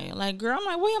why. Like, girl, I'm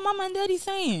like, what your mama and daddy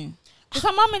saying? Because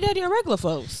her mama and daddy are regular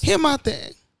folks. Here's my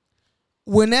thing.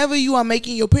 Whenever you are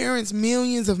making your parents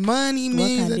millions of money,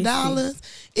 millions of dollars,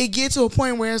 it gets to a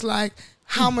point where it's like,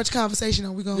 how much conversation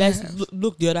are we gonna have? Let's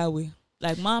look the other way.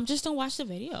 Like, Mom, just don't watch the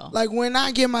video. Like, when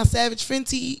I get my Savage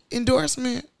Fenty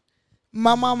endorsement,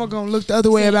 my mama gonna look the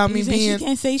other way about me being. She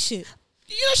can't say shit.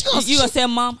 You know, you gonna say,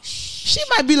 Mom? She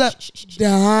might be like,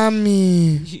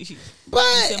 Dummy. But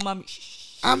say, Mom,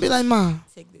 I'll be like, Mom,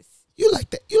 take this. You like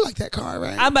that? You like that car,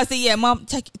 right? I'm about to say, yeah, Mom.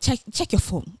 Check your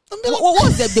phone. What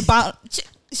was the balance?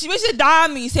 She makes it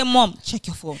down me. Say, Mom, check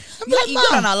your phone. You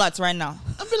got an alert right now.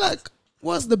 I'll be like,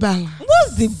 what's the balance?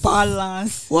 What's the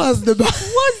balance? What's the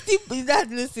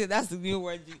balance? Listen, that's the new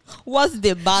word. What's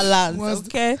the balance?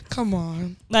 Okay. Come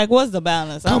on. Like, what's the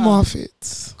balance? Come off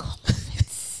it.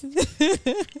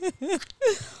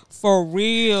 For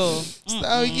real.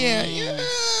 So yeah.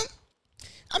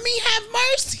 I mean, have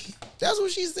mercy. That's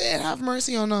what she said. Have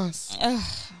mercy on us.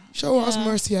 Show us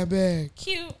mercy, I beg.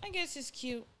 Cute. I guess it's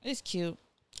cute. It's cute.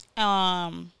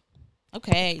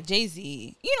 Okay,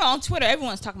 Jay-Z. You know, on Twitter,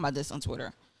 everyone's talking about this on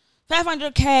Twitter.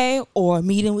 500K or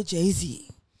meeting with Jay-Z.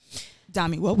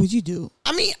 Dami, what would you do?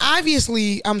 I mean,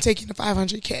 obviously, I'm taking the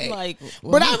 500K. Like,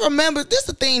 but I remember, this is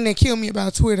the thing that killed me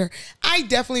about Twitter. I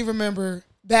definitely remember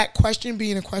that question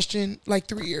being a question like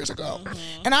 3 years ago.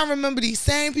 Mm-hmm. And I remember these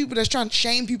same people that's trying to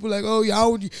shame people like, oh,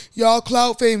 y'all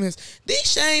clout famous. These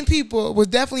same people was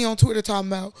definitely on Twitter talking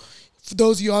about, for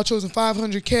those of y'all chosen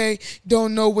 500K,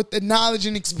 don't know what the knowledge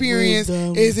and experience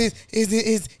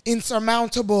is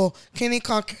insurmountable. Can it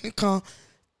come?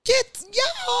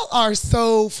 Y'all are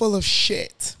so full of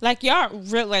shit. Like, y'all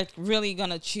really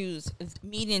gonna choose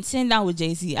meeting, sitting down with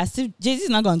Jay-Z. I still, Jay-Z's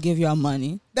not gonna give y'all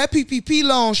money. That PPP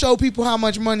loan show people how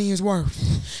much money is worth.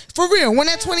 For real, when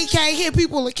that 20K hit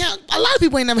people account, a lot of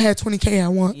people ain't never had 20K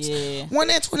at once. Yeah. When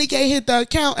that 20K hit the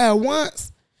account at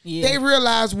once, they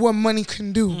realize what money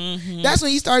can do. Mm-hmm. That's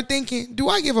when you start thinking, do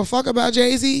I give a fuck about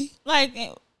Jay-Z? Like,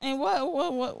 and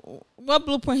what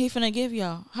blueprint he finna give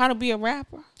y'all? How to be a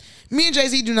rapper? Me and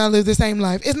Jay-Z do not live the same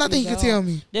life. It's nothing he can tell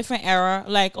me. Different era.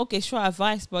 Like, okay, sure,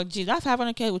 advice, but geez, that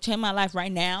 500K would change my life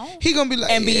right now. He gonna be like,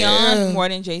 and beyond more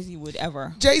than Jay-Z would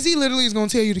ever. Jay-Z literally is gonna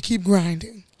tell you to keep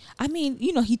grinding. I mean,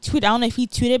 you know, he tweeted. I don't know if he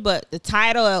tweeted, but the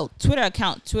title, Twitter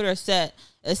account, Twitter said,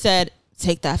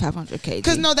 take that 500K.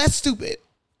 Because no, that's stupid.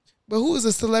 But who is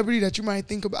a celebrity that you might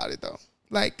think about it though?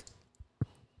 Like,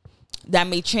 that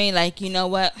may change. Like, you know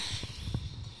what?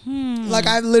 Like,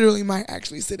 I literally might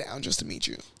actually sit down just to meet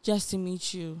you. Just to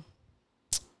meet you.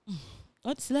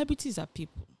 What celebrities are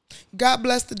people? God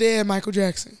bless the dead Michael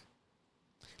Jackson.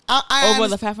 Over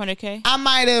the 500K? I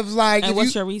might have like. And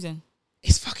what's your reason?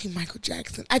 It's fucking Michael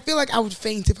Jackson. I feel like I would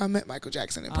faint if I met Michael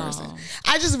Jackson in person.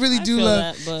 I just really do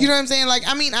love. You know what I'm saying? Like,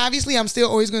 I mean, obviously, I'm still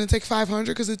always going to take 500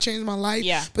 because it changed my life.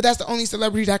 Yeah. But that's the only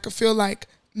celebrity that I could feel like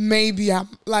maybe I'm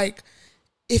like,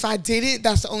 if I did it,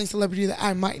 that's the only celebrity that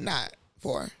I might not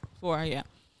for, yeah.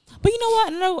 But you know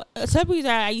what? Another celebrity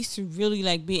that I used to really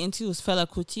like be into was Fela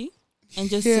Kuti, and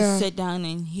just to sit down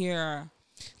and hear,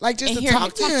 like, just to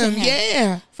talk to him.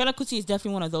 Yeah, Fela Kuti is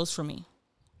definitely one of those for me.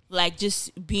 Like,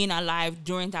 just being alive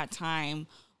during that time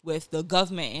with the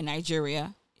government in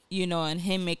Nigeria, you know, and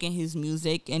him making his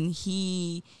music and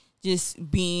he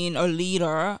just being a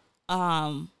leader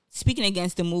speaking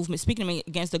against the movement, speaking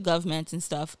against the government and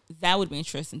stuff, that would be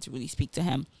interesting to really speak to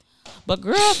him. But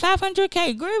girl,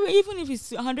 500K, girl, even if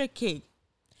it's 100K,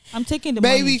 I'm taking the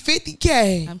money. Baby,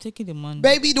 50K. I'm taking the money.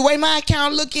 Baby, the way my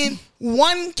account looking,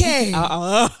 1K.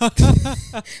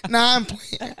 Nah, I'm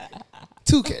playing.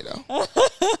 2K though.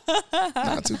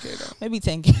 Not 2K though. Maybe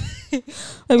 10K.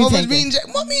 Maybe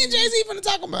 10K. What me and Jay-Z finna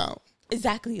talk about?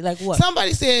 Exactly. Like what?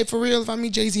 Somebody said, for real, if I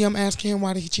meet Jay-Z, I'm asking him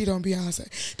why did he cheat on Beyonce.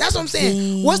 That's what I'm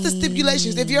saying. What's the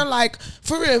stipulations? If you're like,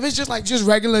 for real, if it's just like just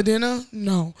regular dinner,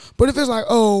 no. But if it's like,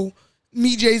 oh,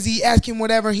 meet Jay-Z, ask him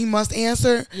whatever, he must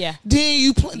answer. Yeah.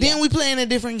 Then then we playing a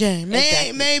different game.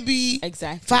 Exactly. Maybe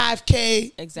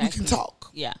 5K. Exactly. We can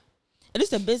talk. Yeah. It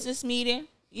is a business meeting.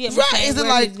 Yeah, right. Is it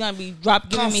like he's gonna be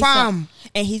giving me some,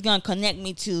 and he's gonna connect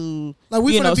me to like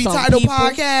we gonna be title people.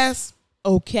 Podcast?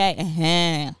 Okay.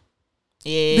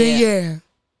 Yeah. Then yeah,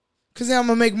 cause then I'm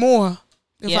gonna make more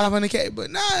than 500K,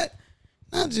 but not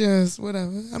just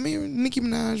whatever. I mean, Nicki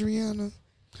Minaj, Rihanna.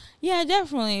 Yeah,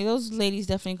 definitely. Those ladies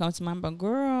definitely come to mind. But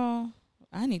girl,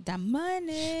 I need that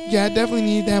money. Yeah, I definitely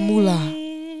need that moolah.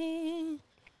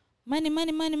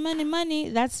 Money.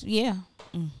 That's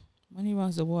money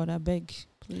runs the world. I beg,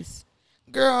 please.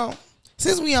 Girl,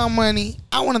 since we on money,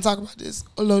 I want to talk about this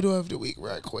Olodo of the week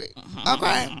right quick.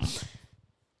 Okay.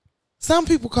 Some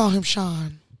people call him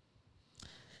Sean.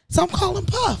 Some call him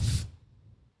Puff.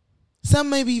 Some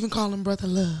maybe even call him Brother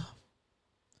Love.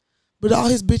 But all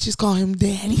his bitches call him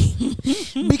Daddy.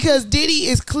 Because Diddy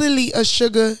is clearly a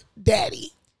sugar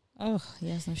daddy. Oh,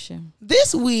 yes, no shit.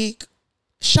 This week,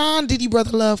 Sean Diddy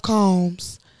Brother Love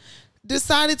Combs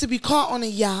decided to be caught on a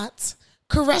yacht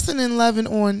caressing and loving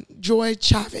on Joy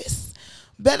Chavez,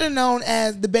 better known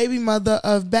as the baby mother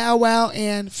of Bow Wow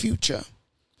and Future.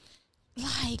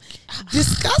 Like,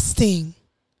 disgusting.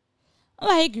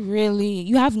 Like, really?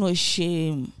 You have no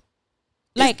shame.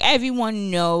 Like,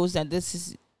 everyone knows that this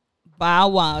is Bow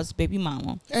Wow's baby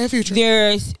mama. And Future.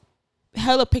 There's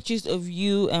hella pictures of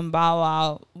you and Bow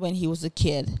Wow when he was a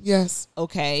kid. Yes.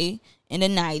 Okay? In the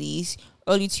 90s,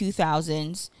 early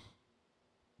 2000s.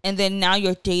 And then now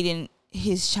you're dating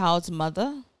his child's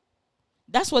mother.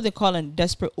 That's what they call a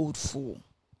desperate old fool.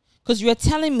 Because you're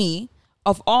telling me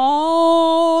of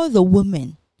all the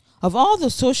women, of all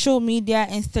the social media,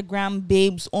 Instagram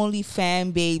babes,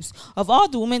 OnlyFans babes, of all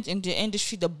the women in the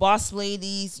industry, the boss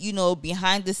ladies,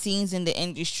 behind the scenes in the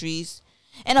industries,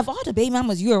 and of all the baby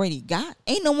mamas you already got,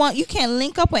 ain't no one, you can't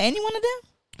link up with any one of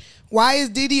them? Why is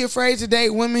Diddy afraid to date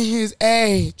women his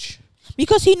age?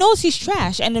 Because he knows he's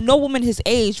trash, and no woman his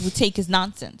age would take his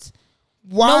nonsense.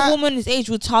 Why? No woman his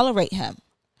age would tolerate him.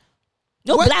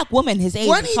 No black woman his age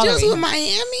would tolerate him. Wasn't he just with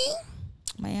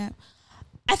Miami?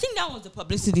 I think that was a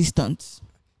publicity stunt.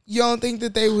 You don't think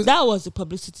that they was? That was a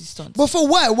publicity stunt. But for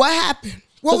what? What happened?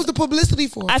 What was the publicity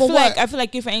for? I feel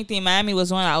like if anything, Miami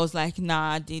was one. I was like,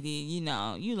 nah, Diddy,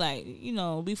 you like,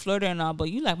 we flirting and all, but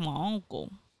you like my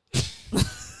uncle.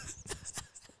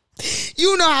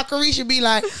 You know how Carisha be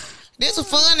like, this was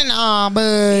fun and all,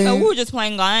 but we were just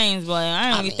playing games, but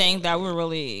I don't even think that we're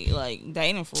really like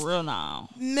dating for real now.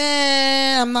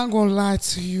 Man, I'm not gonna lie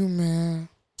to you, man.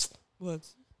 What?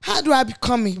 How do I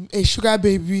become a sugar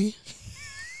baby?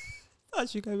 A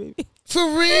sugar baby. For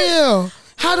real.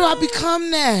 How do I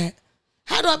become that?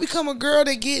 How do I become a girl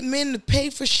that get men to pay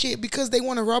for shit because they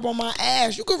want to rub on my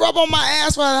ass? You could rub on my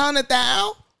ass for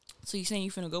 $100,000. So you saying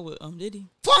you finna go with Diddy?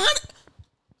 For $100,000?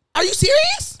 Are you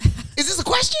serious? Is this a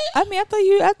question? I mean, I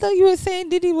thought you were saying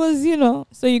Diddy was,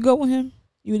 so you go with him.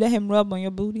 You let him rub on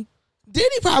your booty.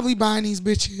 Diddy probably buying these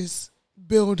bitches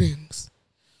buildings,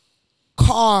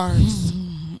 cars.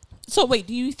 So wait,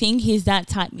 do you think he's that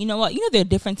type? You know what? There are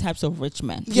different types of rich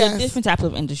men. Yes. There are different types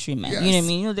of industry men. Yes. You know what I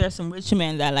mean? There are some rich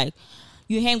men that like,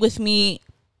 you hang with me,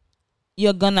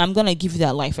 I'm gonna give you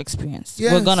that life experience.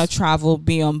 Yes. We're gonna travel,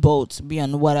 be on boats, be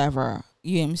on whatever.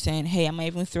 You know what I'm saying? Hey, I might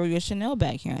even throw you a Chanel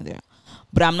bag here and there.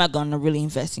 But I'm not gonna really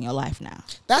invest in your life now.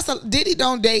 Diddy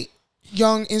don't date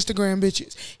young Instagram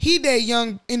bitches. He date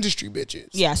young industry bitches.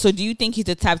 Yeah. So do you think he's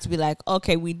the type to be like,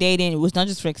 okay, we dating, it was not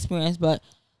just for experience, but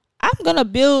I'm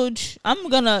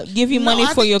gonna give you money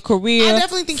for your career. I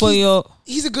definitely think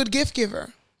he's a good gift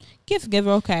giver. Gift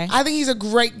giver, okay. I think he's a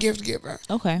great gift giver.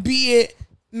 Okay. Be it,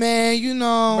 man,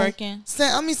 Birkin.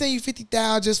 Let me send you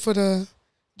 $50,000 just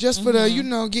for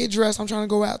the, get dressed. I'm trying to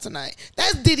go out tonight.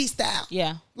 That's Diddy style.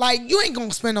 Yeah. Like, you ain't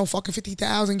gonna spend no fucking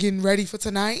 $50,000 getting ready for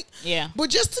tonight. Yeah.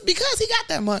 But because he got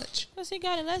that much. Because he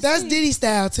got it. That's Diddy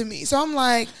style to me. So I'm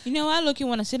like, I look, you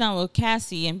want to sit down with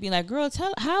Cassie and be like, girl,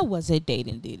 how was it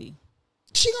dating Diddy?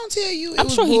 She gonna tell you. I'm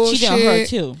sure he cheated on her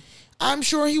too. I'm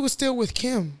sure he was still with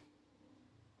Kim.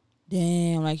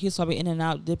 Damn, like he's probably in and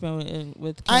out dipping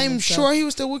with Kim I'm and stuff. sure he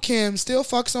was still with Kim. Still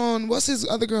fucks on, what's his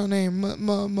other girl name?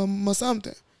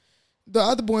 Something. The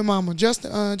other boy mama,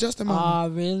 Justin mama. Oh,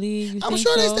 really? You I'm think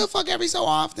sure they so? still fuck every so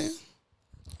often.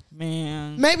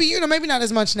 Man. Maybe, maybe not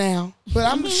as much now. But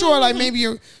I'm sure like maybe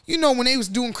when they was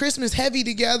doing Christmas heavy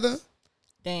together.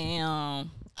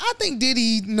 Damn. I think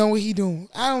Diddy know what he doing.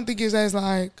 I don't think it's as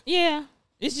like. Yeah.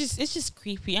 It's just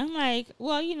creepy. I'm like,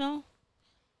 well,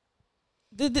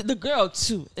 the girl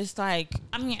too. It's like,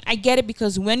 I mean, I get it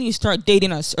because when you start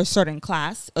dating a certain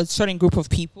class, a certain group of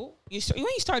people, when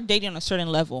you start dating on a certain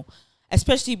level,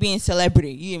 especially being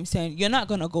celebrity, you know what I'm saying, you're not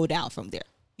gonna go down from there.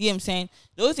 You know what I'm saying?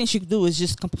 The only thing she could do is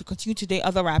just continue to date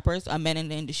other rappers or men in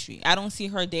the industry. I don't see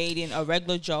her dating a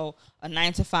regular Joe, a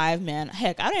 9-to-5 man.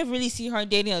 Heck, I don't really see her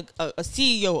dating a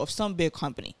CEO of some big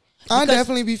company. I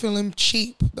definitely be feeling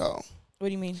cheap though. What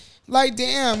do you mean? Like,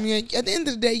 damn, at the end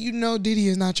of the day, Diddy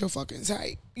is not your fucking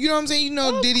type. You know what I'm saying?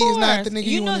 Of Diddy course. is not the nigga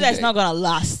you know wanna that's date. not gonna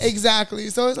last. Exactly.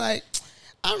 So it's like,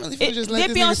 I don't really feel just let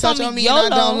this be on nigga touch some on me and I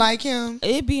YOLO. don't like him.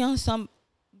 It be on some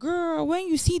girl when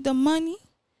you see the money.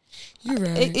 You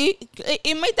right.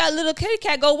 It made that little kitty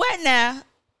cat go wet now.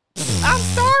 I'm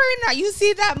sorry now. You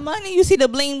see that money? You see the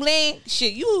bling bling?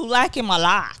 Shit, you like him a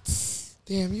lot.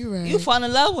 Damn, you right. You fall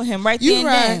in love with him right You then.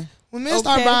 right. Then. When men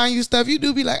start buying you stuff, you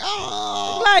do be like,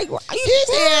 oh, Like his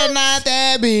hair not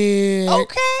that big.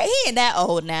 Okay, he ain't that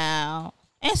old now.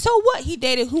 And so what? He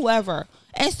dated whoever.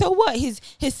 And so what? His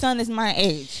son is my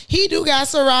age. He do got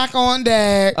Ciroc on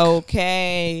deck.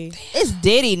 Okay, it's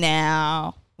Diddy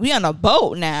now. We on a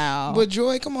boat now. But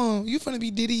Joy, come on, you finna be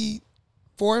Diddy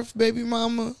 4th baby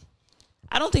mama.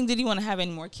 I don't think Diddy want to have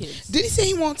any more kids. Diddy say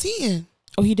he want 10.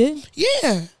 Oh, he did?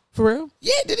 Yeah. For real?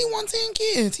 Yeah, Diddy want 10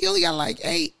 kids. He only got like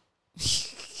 8.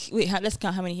 Wait, let's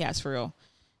count how many he has for real.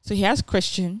 So he has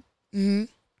Christian.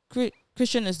 Mm-hmm.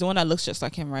 Christian is the one that looks just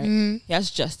like him, right? Mm-hmm. He has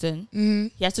Justin. Mm-hmm.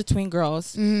 He has the twin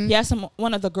girls. Mm-hmm. He has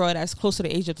one other girl that's close to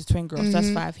the age of the twin girls. That's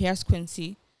 5. He has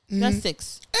Quincy. That's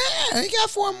 6. Yeah, he got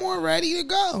 4 more ready to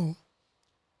go.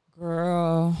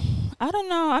 Girl, I don't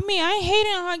know. I mean, I ain't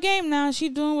hating on her game now. She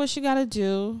doing what she gotta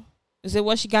do. Is it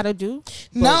what she gotta do?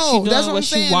 No, that's what I'm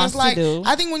saying. She wants it's like, to do.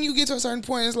 I think when you get to a certain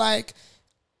point, it's like,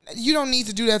 you don't need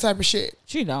to do that type of shit.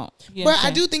 She don't. You know But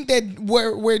I do think that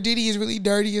where Diddy is really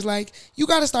dirty is like, you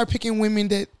got to start picking women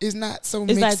that is not so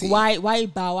It's mixy. like, why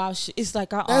Bow Wow? It's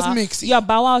like, That's mixy. Yeah,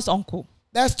 Bow Wow's uncle.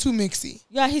 That's too mixy.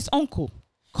 Yeah, his uncle.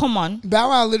 Come on. Bow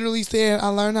Wow literally said, I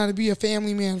learned how to be a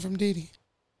family man from Diddy.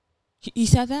 He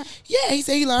said that? Yeah, he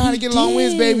said he learned how to get along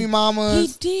with his baby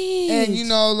mamas. He did.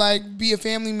 And, like, be a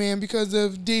family man because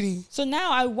of Diddy. So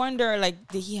now I wonder, like,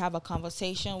 did he have a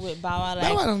conversation with Bow Wow? Like,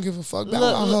 Bow Wow don't give a fuck. Bow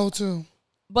Wow hoe too.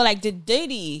 But, like, did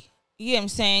Diddy, you know what I'm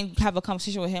saying, have a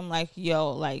conversation with him like,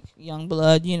 yo, like, young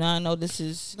blood, I know this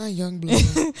is... Not young blood.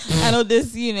 I know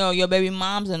this, your baby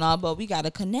moms and all, but we got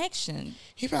a connection.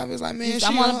 He probably was like, man,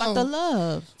 I'm all about the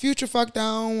love. Future fucked, I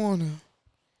don't want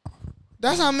her.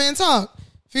 That's how men talk.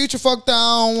 Future fucked, I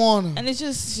don't want her. And it's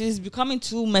just, she's becoming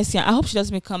too messy. I hope she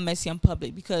doesn't become messy in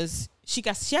public because she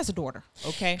has a daughter,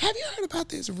 okay? Have you heard about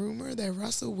this rumor that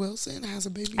Russell Wilson has a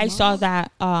baby I saw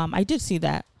that. I did see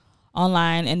that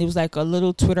online, and it was like a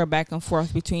little Twitter back and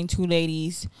forth between two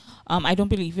ladies. I don't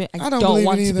believe it. I don't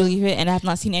want to believe it, and I have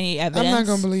not seen any evidence. I'm not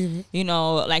gonna believe it.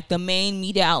 Like the main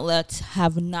media outlets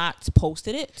have not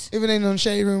posted it. If it ain't on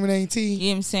Shade Room, it ain't T. You know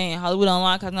what I'm saying? Hollywood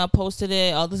Unlocked has not posted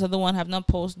it. All this other one have not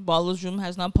posted. Baller's Room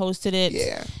has not posted it.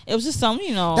 Yeah, it was just some,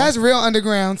 That's real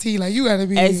underground tea. Like, you gotta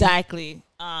be exactly.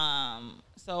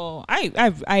 So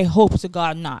I hope to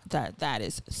God not that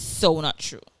is so not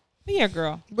true. But yeah,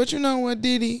 girl. But you know what,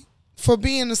 Diddy? For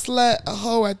being a slut, a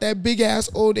hoe at that big ass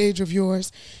old age of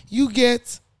yours, you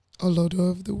get a loader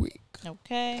of the week.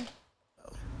 Okay.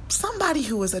 Somebody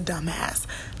who is a dumbass,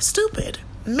 stupid,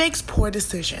 makes poor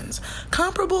decisions,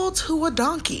 comparable to a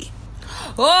donkey.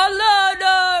 Oh, Lord,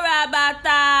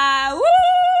 Rabata.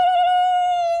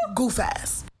 Woo! Goof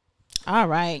ass. All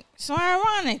right. So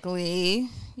ironically,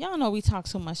 y'all know we talk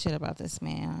so much shit about this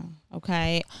man,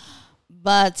 okay?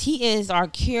 But he is our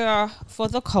cure for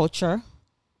the culture.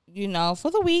 For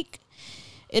the week.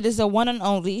 It is a one and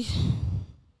only.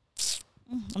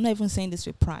 I'm not even saying this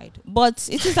with pride, but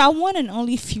it is our one and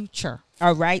only Future.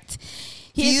 All right.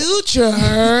 Future.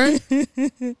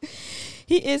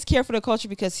 He is care for the culture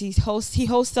because he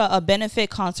hosts a benefit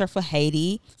concert for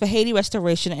Haiti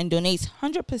restoration, and donates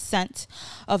 100%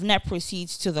 of net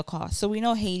proceeds to the cause. So we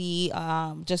know Haiti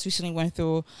just recently went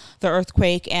through the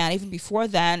earthquake, and even before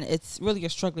then, it's really a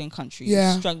struggling country,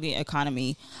 struggling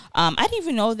economy. I didn't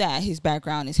even know that his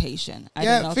background is Haitian.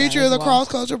 Future is a cross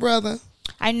culture brother.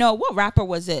 I know. What rapper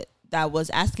was it that was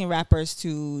asking rappers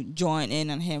to join in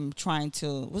on him trying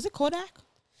to. Was it Kodak?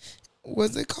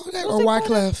 Was it Kodak or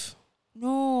Wyclef?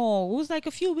 No, it was like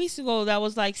a few weeks ago. That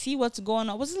was like, see what's going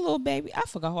on. Was it Lil Baby? I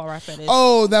forgot who rapper it is.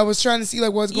 Oh, that was trying to see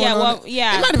like what's going on. Well,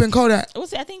 yeah, it might have been Kodak.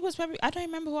 I think it was probably. I don't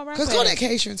remember who rapper. Because Kodak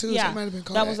Haitian too. Yeah, so it might have been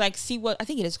Kodak. That was like, see what I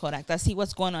think it is Kodak. That see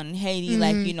what's going on in Haiti.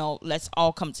 Like, you know, let's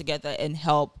all come together and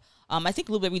help. I think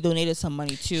Lil Baby donated some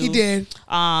money too. He did.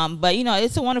 But you know,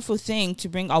 it's a wonderful thing to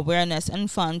bring awareness and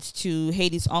funds to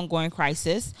Haiti's ongoing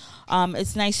crisis.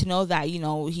 It's nice to know that, you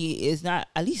know, he is not,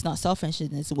 at least not selfish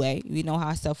in this way. We know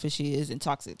how selfish he is and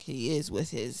toxic he is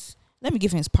with his. Let me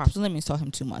give him his props. Let me insult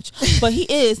him too much. But he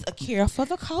is a care for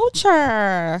the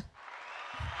culture.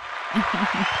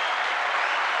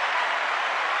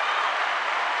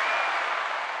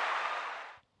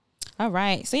 All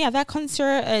right. So, yeah, that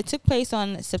concert took place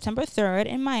on September 3rd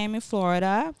in Miami,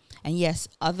 Florida. And, yes,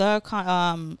 other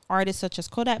artists such as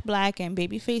Kodak Black and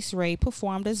Babyface Ray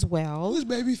performed as well. Who's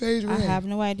Babyface Ray? I have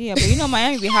no idea. But, you know,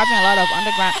 Miami be having a lot of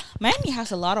underground. Miami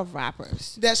has a lot of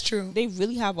rappers. That's true. They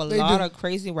really have a lot of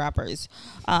crazy rappers.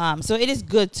 So, it is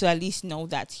good to at least know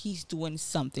that he's doing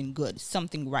something good,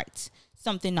 something right,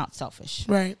 something not selfish.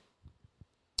 Right.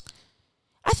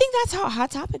 I think that's our hot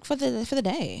topic for the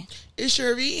day. It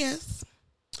sure is.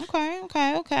 Okay.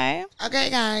 Okay,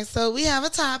 guys. So we have a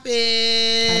topic.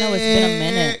 I know it's been a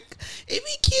minute. It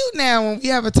be cute now when we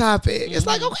have a topic. It's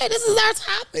like, okay, this is our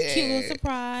topic. Cute little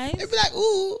surprise. It'd be like,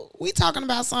 ooh, we talking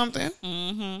about something.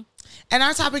 Mm-hmm. And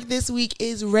our topic this week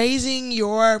is raising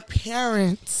your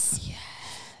parents. Yes.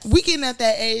 We getting at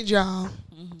that age, y'all.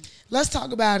 Mm-hmm. Let's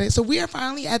talk about it. So we are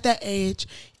finally at that age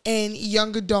in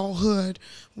young adulthood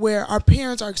where our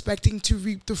parents are expecting to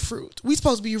reap the fruit. We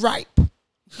supposed to be ripe.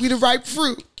 We the ripe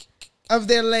fruit of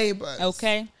their labor.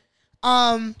 Okay.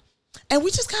 And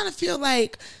we just kind of feel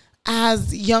like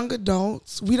as young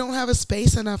adults, we don't have a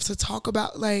space enough to talk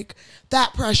about like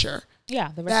that pressure.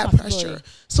 Yeah, the that pressure.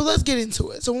 So let's get into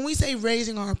it. So when we say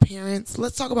raising our parents,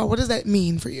 let's talk about what does that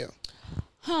mean for you?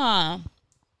 I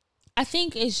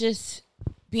think it's just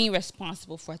being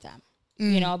responsible for them.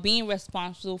 You know, being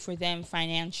responsible for them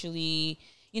financially.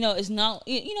 You know, it's not,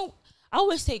 you know, I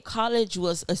always say college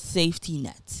was a safety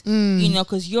net. You know,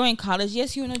 because you're in college.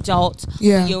 Yes, you're an adult.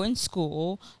 Yeah. You're in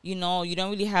school. You know, you don't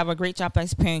really have a great job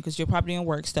as a parent because you're probably in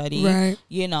work study. Right.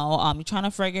 You know, you're trying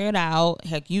to figure it out.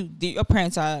 Heck, your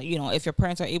parents are, you know, if your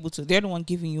parents are able to, they're the one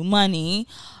giving you money.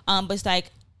 But it's like,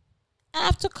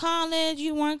 after college,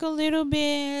 you work a little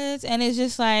bit. And it's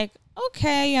just like,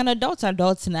 okay, you're an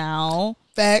adults now.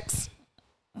 Facts.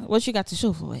 What you got to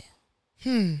show for it?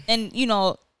 And, you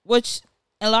know, which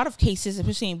in a lot of cases,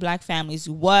 especially in black families,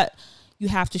 what you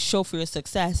have to show for your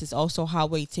success is also how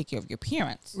well you take care of your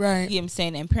parents. Right. You know what I'm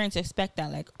saying? And parents expect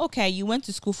that, like, okay, you went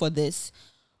to school for this.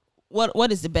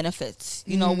 What is the benefits?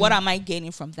 You know, what am I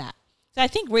gaining from that? So I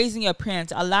think raising your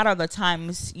parents, a lot of the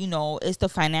times, you know, it's the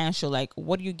financial, like,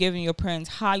 what are you giving your parents?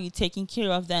 How are you taking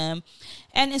care of them?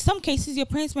 And in some cases, your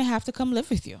parents may have to come live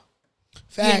with you.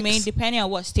 Facts. You know what I mean? Depending on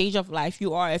what stage of life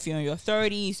you are, if you're in your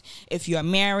 30s, if you're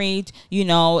married, you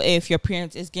know, if your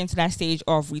parents is getting to that stage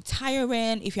of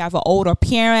retiring, if you have an older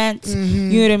parent, you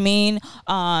know what I mean?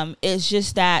 It's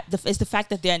just that it's the fact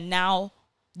that they're now,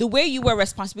 the way you were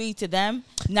responsibility to them,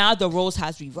 now the roles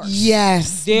has reversed.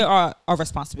 Yes. They are a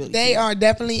responsibility. They are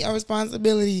definitely a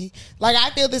responsibility. Like,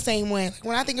 I feel the same way. Like,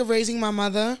 when I think of raising my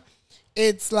mother,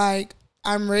 it's like,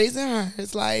 I'm raising her.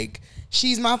 It's like,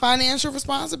 she's my financial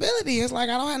responsibility. It's like,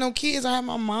 I don't have no kids. I have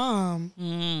my mom.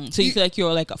 So you feel like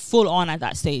you're like a full on at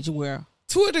that stage where?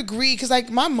 To a degree, because like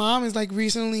my mom has like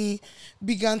recently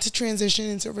begun to transition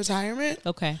into retirement.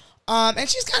 Okay. And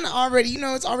she's kind of already, you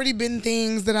know, it's already been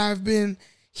things that I've been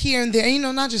here and there. You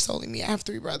know, not just solely me. I have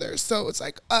 3 brothers, so it's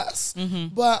like us.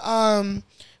 But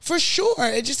for sure,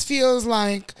 it just feels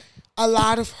like a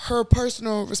lot of her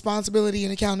personal responsibility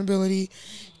and accountability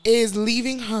is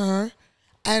leaving her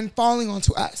and falling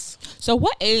onto us. So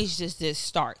what age does this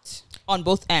start on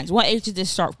both ends? What age did this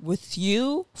start with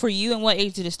you, for you, and what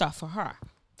age did it start for her?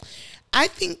 I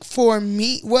think for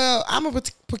me, well, I'm a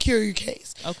peculiar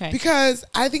case. Okay. Because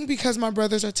I think because my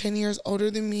brothers are 10 years older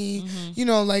than me, you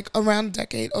know, like around a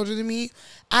decade older than me,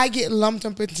 I get lumped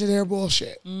up into their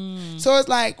bullshit. So it's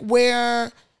like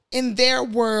where in their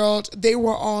world, they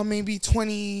were all maybe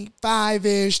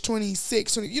 25-ish,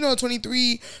 26, 20, you know,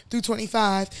 23 through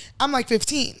 25. I'm like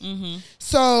 15.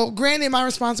 So granted, my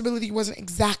responsibility wasn't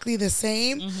exactly the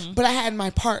same, but I had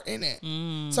my part in it.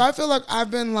 So I feel like I've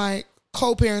been like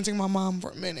co-parenting my mom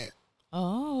for a minute.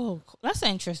 Oh, that's an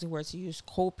interesting word to use,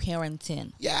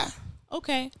 co-parenting. Yeah.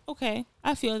 Okay.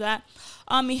 I feel that.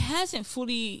 It hasn't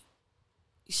fully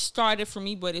started for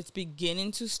me, but it's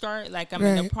beginning to start. Like I'm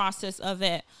in the process of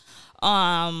it.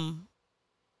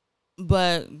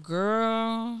 But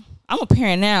girl, I'm a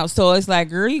parent now, so it's like,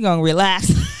 girl, you gonna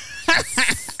relax.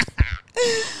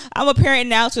 I'm a parent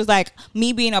now, so it's like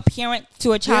me being a parent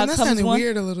to a child comes one.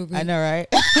 Weird a little bit. I know, right?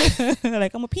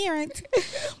 Like I'm a parent,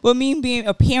 but me being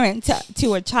a parent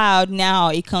to a child now,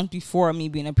 it comes before me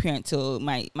being a parent to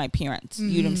my parents. Mm-hmm.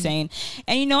 You know what I'm saying?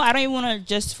 And I don't even want to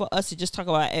just for us to just talk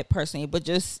about it personally, but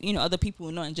just other people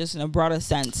who know it just in a broader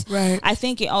sense. Right. I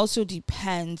think it also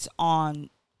depends on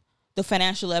the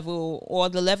financial level or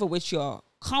the level which your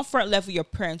comfort level your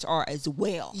parents are as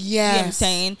well. Yes. You know what I'm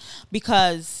saying?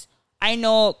 Because I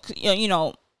know,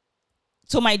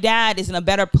 so my dad is in a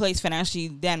better place financially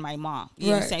than my mom. You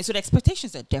know what I'm saying? So the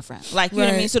expectations are different. Like, you know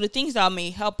what I mean? So the things that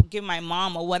may help give my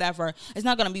mom or whatever, it's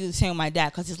not going to be the same with my dad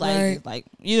because it's like,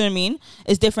 you know what I mean?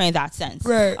 It's different in that sense.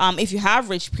 Right. If you have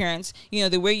rich parents,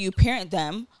 the way you parent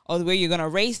them or the way you're going to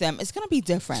raise them, it's going to be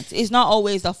different. It's not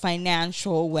always a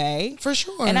financial way. For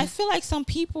sure. And I feel like some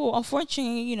people,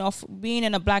 unfortunately, being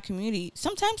in a black community,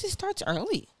 sometimes it starts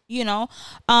early. I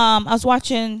was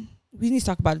watching... We need to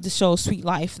talk about the show Sweet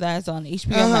Life that's on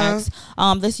HBO Max.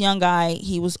 This young guy,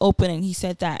 he was open and he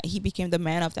said that he became the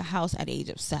man of the house at the age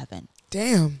of 7.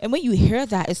 Damn. And when you hear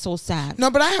that, it's so sad.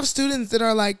 No, but I have students that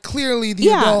are like clearly the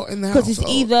adult in the house. Because it's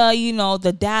either,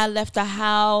 the dad left the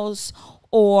house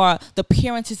or the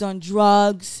parent is on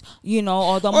drugs,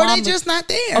 or the mom. Or they just not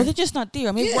there. Or they're just not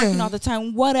there. Maybe working all the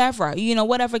time, whatever.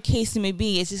 Whatever case it may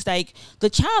be. It's just like the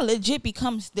child legit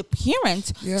becomes the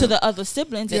parent to the other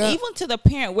siblings and even to the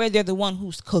parent where they're the one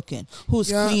who's cooking, who's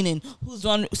cleaning, who's the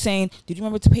one saying, did you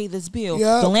remember to pay this bill?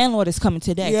 The landlord is coming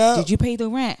today. Did you pay the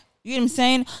rent? You know what I'm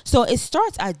saying? So it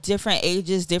starts at different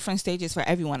ages, different stages for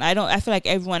everyone. I feel like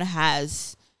everyone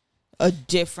has a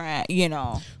different,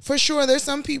 For sure. There's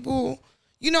some people...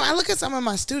 I look at some of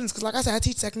my students because, like I said, I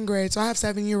teach second grade, so I have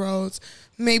 7-year-olds,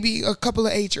 maybe a couple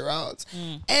of 8-year-olds.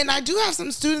 And I do have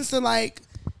some students that, like,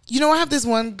 I have this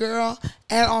one girl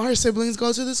and all her siblings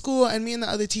go to the school, and me and the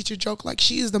other teacher joke, like,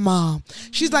 she is the mom.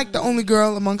 She's, like, the only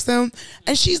girl amongst them,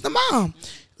 and she's the mom.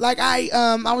 Like, I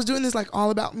was doing this, like, all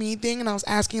about me thing, and I was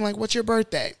asking, like, what's your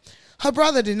birthday? Her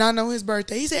brother did not know his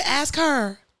birthday. He said, ask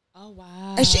her. Oh,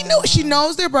 wow. And she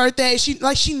knows their birthday.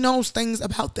 She knows things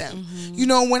about them.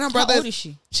 When her brother... How old is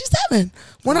she? She's 7.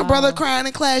 When her brother crying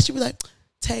in class, she be like,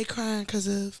 Tay crying because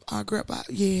of our grandpa.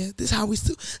 Yeah, this is how we...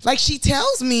 Like, she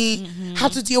tells me how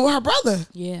to deal with her brother.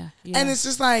 Yeah. And it's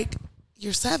just like,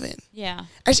 you're 7. Yeah.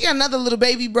 And she got another little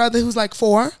baby brother who's like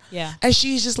 4. Yeah. And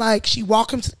she's just like, she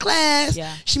walk him to class.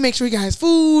 Yeah. She makes sure he got his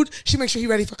food. She makes sure he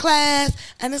ready for class.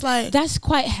 And it's like... That's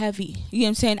quite heavy. You know what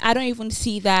I'm saying? I don't even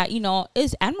see that,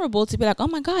 it's admirable to be like, oh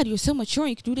my God, you're so mature,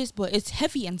 you can do this. But it's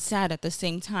heavy and sad at the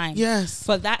same time. Yes.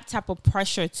 For that type of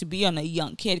pressure to be on a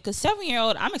young kid. Because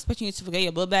 7-year-old, I'm expecting you to forget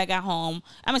your book bag at home.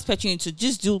 I'm expecting you to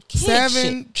just do kid 7,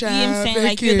 shit. child, you know what I'm saying?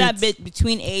 Like, kids. you're that bit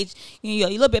between age. You're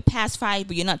a little bit past 5,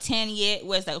 but you're not 10 yet.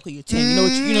 Where it's like, okay, you're 10. You know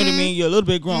what I mean? You're a little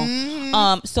bit grown.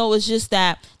 So it's just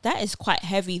that is quite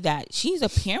heavy that she's a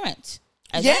parent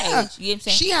at that age. You know what I'm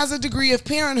saying? She has a degree of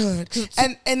parenthood.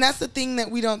 And that's the thing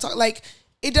that we don't talk... Like,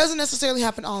 it doesn't necessarily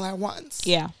happen all at once.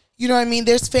 Yeah. You know what I mean?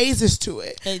 There's phases to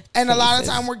it. And a lot of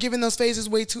time we're giving those phases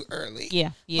way too early. Yeah.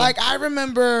 Like, I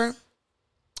remember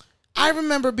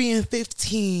being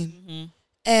 15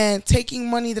 and taking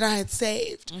money that I had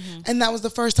saved. And that was the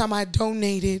first time I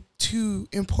donated to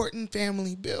important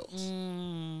family bills.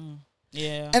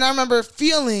 Yeah. And I remember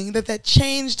feeling that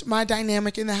changed my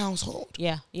dynamic in the household.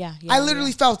 Yeah. I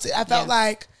literally felt it. I felt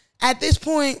like, at this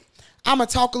point, I'm going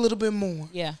to talk a little bit more.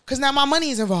 Yeah. Because now my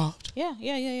money is involved. Yeah.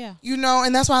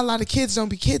 And that's why a lot of kids don't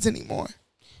be kids anymore.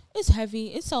 It's heavy.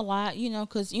 It's a lot,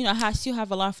 because, I still have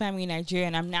a lot of family in Nigeria,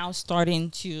 and I'm now starting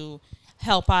to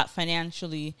help out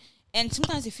financially. And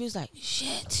sometimes it feels like,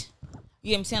 shit.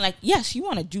 You know what I'm saying? Like, yes, you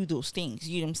want to do those things.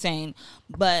 You know what I'm saying?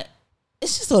 But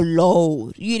it's just a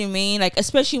load. You know what I mean? Like,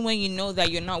 especially when you know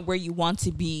that you're not where you want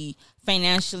to be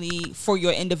financially for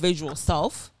your individual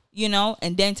self,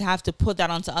 and then to have to put that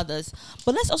onto others.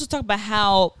 But let's also talk about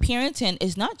how parenting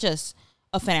is not just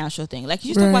a financial thing. Like,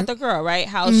 you just talk about the girl, right?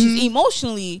 How she's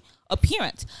emotionally a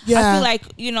parent. I feel like,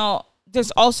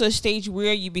 there's also a stage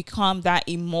where you become that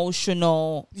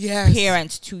emotional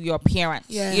parent to your parents.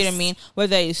 Yes. You know what I mean?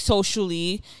 Whether it's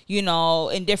socially,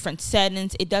 in different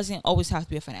settings, it doesn't always have to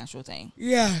be a financial thing.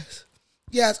 Yes,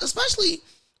 especially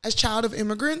as child of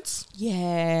immigrants.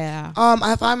 Yeah.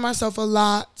 I find myself a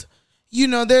lot,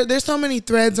 there's so many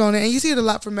threads on it, and you see it a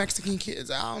lot for Mexican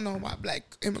kids. I don't know about black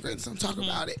immigrants, don't talk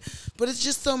about it. But it's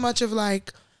just so much of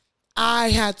like, I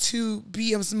had to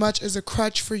be as much as a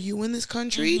crutch for you in this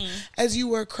country as you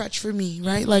were a crutch for me,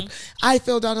 right? Like, I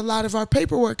filled out a lot of our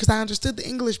paperwork because I understood the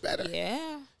English better.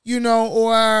 Yeah. You know,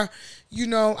 or, you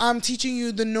know, I'm teaching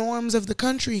you the norms of the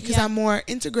country because I'm more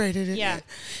integrated in it.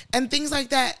 And things like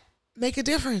that make a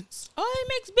difference. Oh, it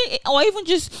makes big, or even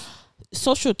just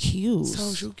social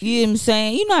cues. You know what I'm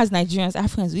saying? You know, as Nigerians,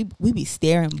 Africans, we be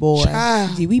staring, boy.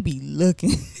 We be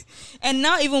looking. And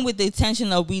not even with the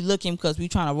intention of we looking because we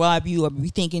trying to rob you or we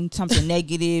thinking something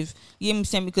negative. You know what I'm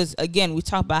saying? Because, again, we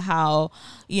talk about how,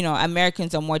 you know,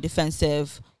 Americans are more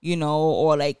defensive, you know,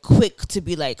 or, like, quick to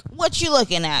be like, what you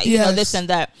looking at? You know, this and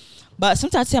that. But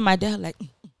sometimes I tell my dad, like,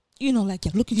 you know, like,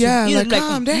 you're looking to, you know, like,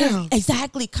 calm down.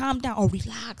 Exactly, calm down or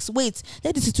relax. Wait,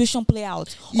 let the situation play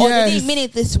out. Or they didn't mean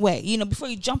it this way, you know, before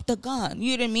you jump the gun.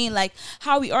 You know what I mean? Like,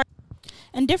 how we are.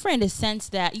 And different in the sense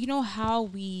that, you know, how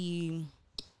we,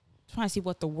 I'm trying to see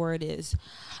what the word is,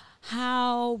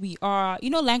 how we are, you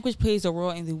know, language plays a role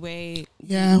in the way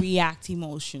we react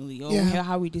emotionally or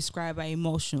how we describe our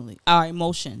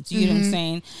emotions, you know what I'm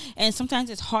saying? And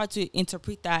sometimes it's hard to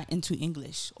interpret that into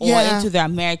English or into the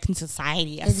American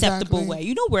society acceptable way.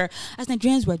 You know, where as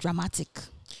Nigerians we're dramatic.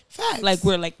 Facts. Like,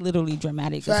 we're like literally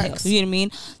dramatic as hell. You know what I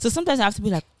mean? So sometimes I have to be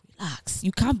like, relax.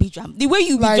 You can't be dramatic. The way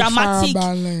you be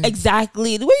dramatic,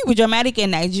 exactly. The way you be dramatic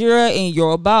in Nigeria, in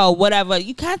Yoruba, or whatever,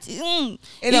 you can't.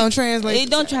 It don't translate. It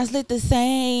don't translate the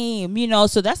same. You know,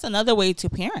 so that's another way to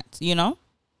parent. You know.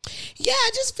 Yeah,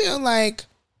 I just feel like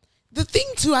the thing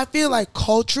too. I feel like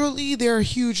culturally there are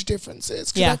huge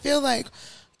differences. Because I feel like,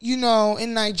 you know,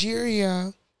 in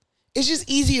Nigeria, it's just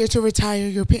easier to retire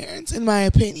your parents, in my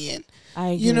opinion. I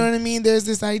agree. You know what I mean? There's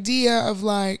this idea of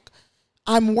like,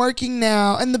 I'm working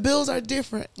now, and the bills are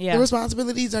different. The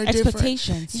responsibilities are different.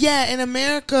 Expectations. Yeah, in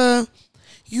America,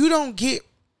 you don't get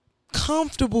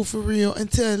comfortable for real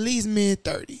until at least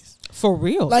mid-30s. For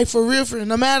real? Like, for real.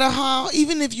 No matter how,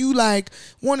 even if you like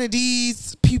one of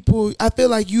these people, I feel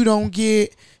like you don't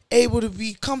get able to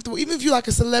be comfortable, even if you're like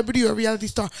a celebrity or a reality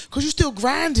star, because you're still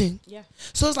grinding. Yeah.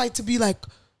 So it's like to be like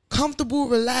comfortable,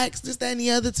 relaxed, this, that, and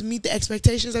the other, to meet the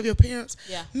expectations of your parents.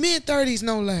 Yeah. Mid-30s,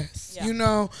 no less. You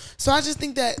know? So I just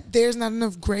think that there's not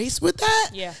enough grace with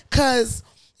that. Yeah. Because,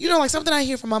 you know, like something I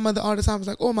hear from my mother all the time is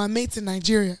like, oh, my mate's in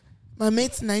Nigeria.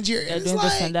 It's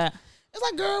like, it's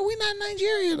like, girl, we not in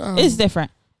Nigeria though. It's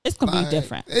different. It's completely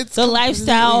different. It's the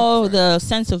lifestyle, the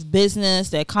sense of business,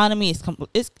 the economy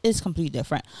is completely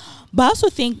different. But I also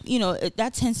think, you know,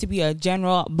 that tends to be a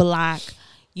general Black,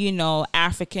 you know,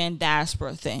 African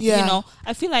diaspora thing. You know,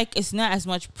 I feel like it's not as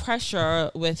much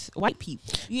pressure with white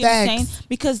people. You know what I'm saying?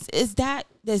 Because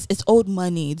it's old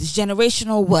money, it's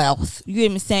generational wealth. You know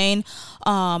what I'm saying?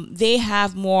 They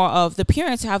have more of, the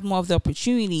parents have more of the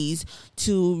opportunities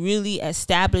to really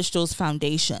establish those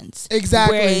foundations.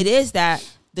 Exactly. Where it is that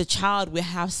the child will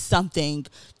have something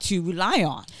to rely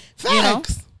on. Facts. You know?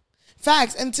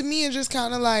 Facts. And to me, it's just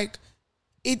kind of like,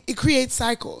 it creates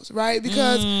cycles, right?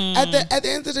 Because at the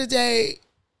end of the day,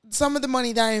 some of the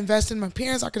money that I invest in my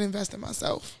parents, I can invest in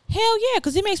myself. Hell yeah,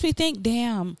 because it makes me think,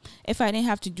 damn, if I didn't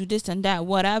have to do this and that,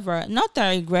 whatever. Not that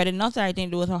I regret it, not that I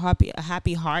didn't do it with a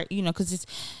happy heart, you know, because it's,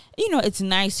 you know, it's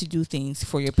nice to do things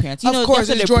for your parents. You know, of course,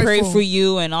 they pray for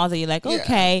you and all that. You're like,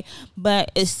 okay,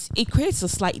 but it creates a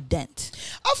slight dent.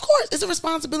 Of course, it's a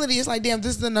responsibility. It's like, damn,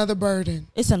 this is another burden.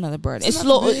 It's another burden. It's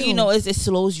slow, you know, it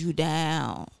slows you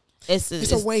down. It's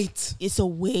a weight. It's a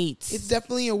weight. It's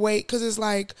definitely a weight, because it's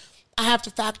like I have to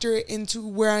factor it into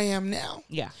where I am now.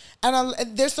 Yeah. And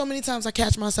there's so many times I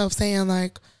catch myself saying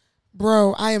like,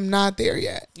 bro, I am not there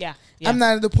yet. Yeah. I'm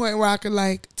not at the point where I could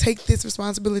like take this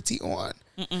responsibility on.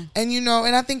 And, you know,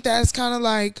 and I think that's kind of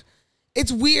like,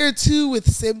 it's weird too with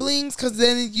siblings, because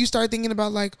then you start thinking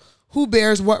about like, who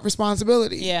bears what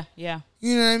responsibility. Yeah. Yeah.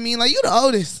 You know what I mean? Like, you the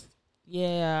oldest.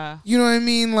 Yeah. You know what I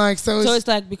mean? Like, so it's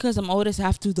like, because I'm oldest, I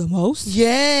have to do the most.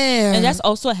 Yeah. And that's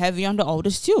also heavy on the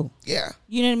oldest too. Yeah.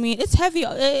 You know what I mean? It's heavy.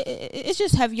 It's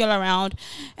just heavy all around.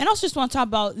 And I also just want to talk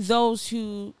about those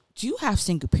who do have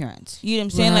single parents. You know what I'm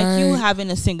saying? Right. Like, you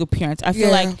having a single parent. I feel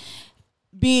like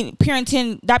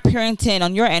parenting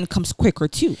on your end comes quicker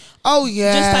too. Oh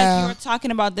yeah. Just like you were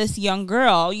talking about this young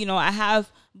girl, you know, I have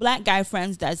Black guy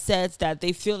friends that says that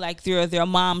they feel like they're their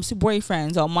mom's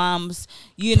boyfriends or mom's,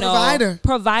 you know,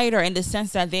 provider in the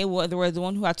sense that they were the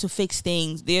one who had to fix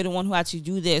things. They're the one who had to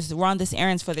do this, run these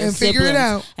errands for their and siblings, figure it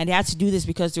out. And they had to do this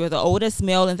because they were the oldest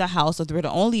male in the house, or they were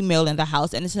the only male in the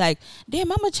house. And it's like,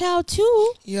 damn, I'm a child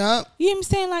too. Yep. You know what I'm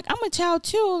saying? Like, I'm a child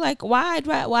too. Like, why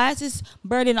is this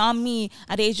burden on me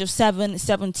at the age of 7,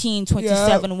 17,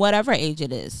 27, whatever age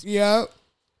it is? Yep.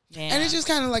 Yeah. And it's just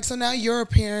kind of like, so now you're a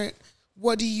parent.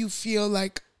 What do you feel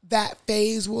like that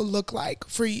phase will look like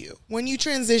for you when you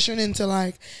transition into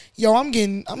like, yo, I'm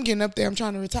getting up there, I'm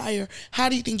trying to retire. How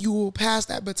do you think you will pass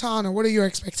that baton, or what are your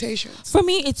expectations? For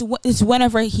me, it's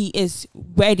whenever he is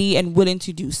ready and willing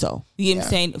to do so. You know what I'm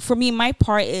saying? For me, my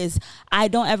part is I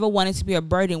don't ever want it to be a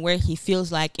burden where he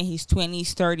feels like in his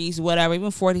 20s, 30s, whatever, even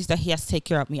 40s, that he has to take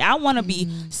care of me. I want to be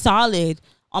solid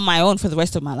on my own for the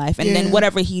rest of my life. And then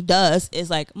whatever he does is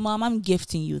like, Mom, I'm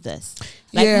gifting you this.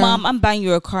 Like, Mom, I'm buying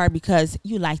you a car because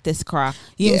you like this car.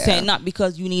 You know what I'm saying? Not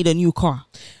because you need a new car.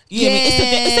 You know what I mean?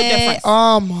 It's a difference.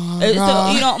 Oh my God.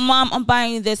 So, you know, Mom, I'm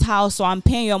buying you this house, so I'm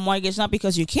paying your mortgage not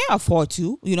because you can't afford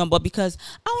to, you know, but because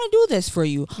I want to do this for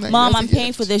you. Like, Mom, I'm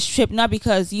paying for this trip not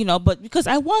because, you know, but because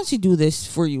I want to do this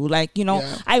for you. Like, you know,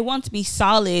 I want to be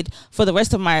solid for the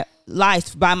rest of my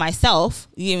life by myself.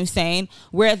 You know what I'm saying?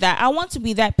 Where that I want to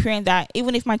be that parent that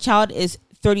even if my child is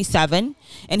 37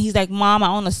 and he's like, Mom, I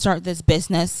want to start this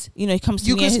business. You know, he comes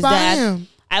to me and his dad. Him.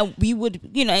 We would,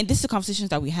 you know, and this is the conversations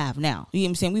that we have now. You know what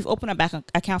I'm saying? We've opened a bank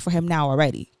account for him now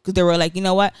already. Because they were like, you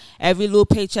know what? Every little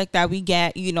paycheck that we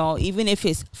get, you know, even if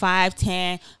it's 5,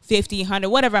 10, 50, 100,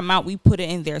 whatever amount, we put it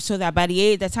in there. So that by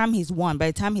the time he's 1, by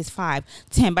the time he's 5,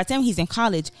 10, by the time he's in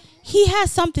college, he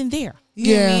has something there.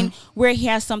 You know what I mean? Where he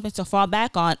has something to fall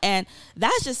back on. And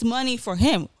that's just money for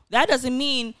him. That doesn't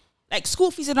mean... like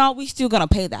school fees and all, we still gonna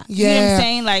pay that. You know what I'm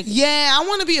saying? Like, I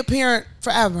want to be a parent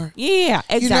forever. Yeah,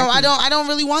 exactly. You know, I don't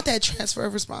really want that transfer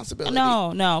of responsibility.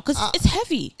 No, because it's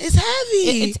heavy. It's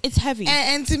heavy. It's heavy.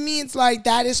 And to me, it's like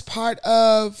that is part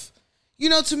of, you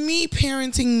know, to me,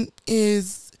 parenting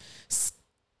is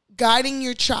guiding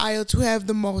your child to have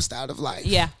the most out of life.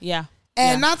 Yeah.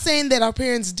 And not saying that our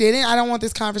parents didn't. I don't want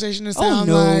this conversation to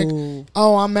sound like,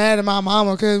 oh, I'm mad at my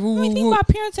mama because. I think my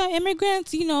parents are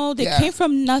immigrants. You know, they came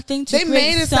from nothing to. They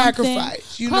made a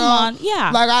sacrifice. You know, on,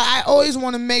 yeah. Like I always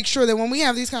want to make sure that when we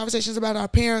have these conversations about our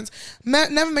parents,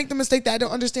 never make the mistake that I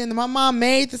don't understand that my mom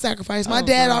made the sacrifice. My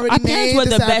dad already made the sacrifice. Our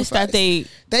parents were the best that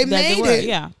they made it.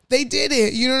 Yeah, they did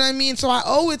it. You know what I mean? So I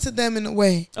owe it to them in a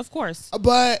way. Of course.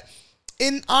 But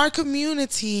in our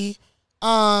community,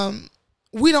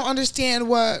 we don't understand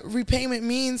what repayment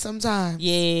means sometimes.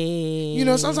 Yeah. You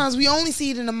know, sometimes we only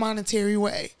see it in a monetary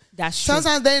way. That's true.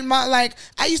 Sometimes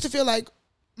I used to feel like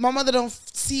my mother don't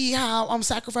see how I'm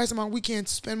sacrificing my weekend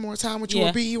to spend more time with you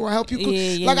or be you or help you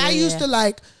cook.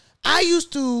 I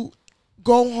used to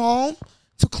go home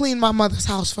to clean my mother's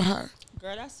house for her.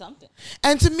 Girl, that's something.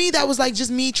 And to me, that was like just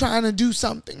me trying to do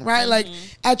something, right? Like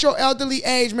at your elderly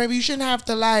age, maybe you shouldn't have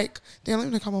to damn, let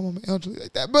me not call my mama elderly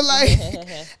like that. But like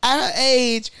at her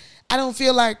age, I don't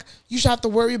feel like you should have to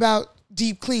worry about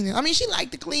deep cleaning. I mean, she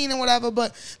liked to clean and whatever,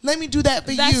 but let me do that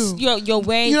for you. That's your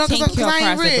way. You know, because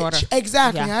I ain't rich. Daughter.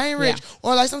 Exactly, I ain't rich.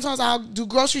 Or like sometimes I'll do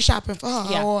grocery shopping for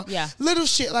her or little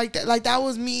shit like that. Like that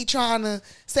was me trying to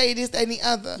say this, that, and the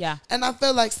other. Yeah. And I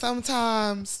feel like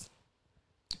sometimes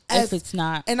if it's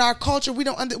not in our culture, we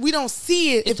don't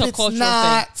see it if it's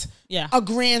not thing. A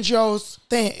grandiose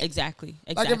thing. Exactly.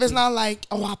 Like if it's not like,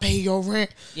 oh, I pay your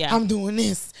rent. Yeah. I'm doing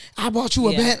this. I bought you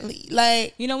a Bentley.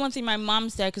 Like, you know, one thing my mom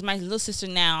said, because my little sister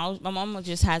now, my mom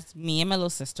just has me and my little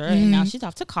sister, and now she's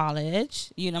off to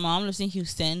college. You know, my mom lives in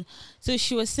Houston, so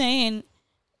she was saying,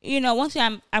 you know, one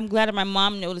thing I'm glad that my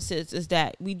mom notices is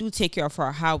that we do take care of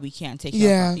her how we can take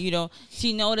care of her. You know,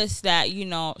 she noticed that, you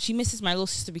know, she misses my little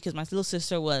sister because my little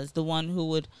sister was the one who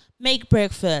would make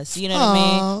breakfast. You know what I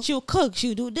mean? She would cook. She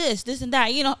would do this and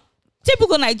that. You know,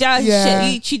 typical Nigerian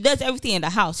shit. She does everything in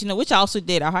the house, you know, which I also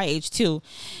did at her age too.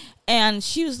 And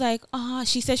she was like,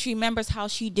 she said she remembers how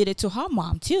she did it to her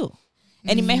mom too.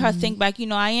 And it made her think back, you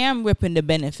know, I am ripping the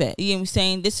benefit. You know what I'm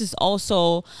saying? This is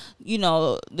also, you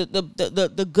know,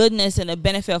 the goodness and the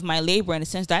benefit of my labor in the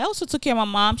sense that I also took care of my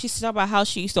mom. She said about how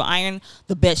she used to iron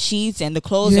the bed sheets and the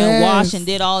clothes and wash and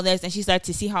did all this. And she's like,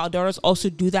 to see how our daughters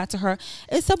also do that to her,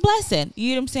 it's a blessing. You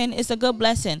know what I'm saying? It's a good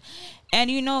blessing.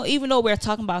 And, you know, even though we're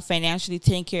talking about financially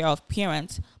taking care of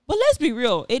parents, but let's be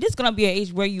real, it is going to be an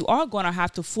age where you are going to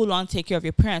have to full on take care of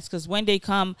your parents, because when they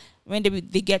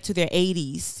get to their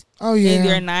 80s, in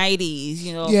their 90s,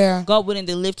 you know, God willing,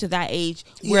 they live to that age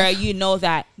where you know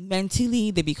that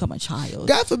mentally they become a child.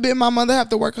 God forbid my mother have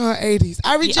to work in her 80s.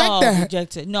 I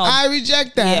reject that. No, I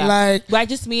reject that. Yeah. Like, but I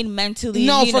just mean mentally.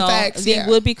 No, you for know, facts. They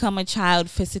will become a child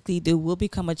physically. They will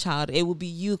become a child. It will be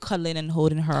you cuddling and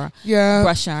holding her,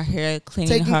 brushing her hair,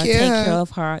 cleaning her, taking care of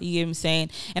her. You know what I'm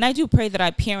saying? And I do pray that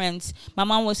our parents. My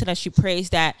mom always said that she prays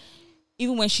that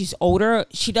even when she's older,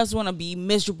 she doesn't want to be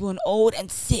miserable and old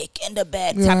and sick in the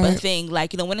bed type of thing.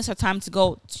 Like, when it's her time to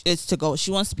go, it's to go.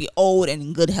 She wants to be old and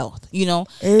in good health,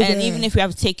 And even if you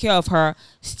have to take care of her,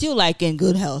 still like in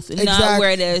good health. Not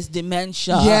where there's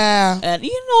dementia. Yeah. And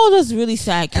those really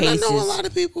sad cases. And I know a lot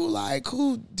of people like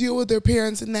who deal with their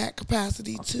parents in that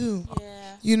capacity too.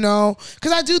 Yeah.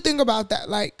 Because I do think about that,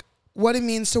 like what it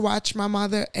means to watch my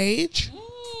mother age.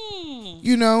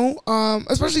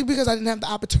 Especially because I didn't have the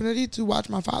opportunity to watch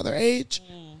my father age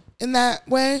in that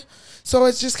way. So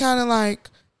it's just kind of like,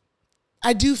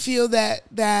 I do feel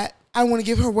that I want to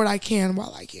give her what I can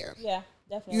while I can. Yeah,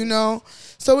 definitely.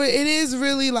 So it is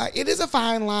really like, it is a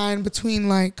fine line between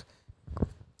like,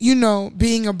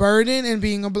 being a burden and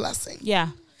being a blessing. Yeah.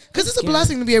 Because it's a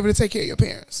blessing to be able to take care of your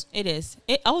parents. It is.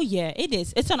 It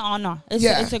is. It's an honor.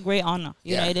 It's a great honor.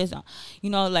 It is.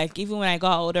 Like even when I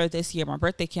got older this year, my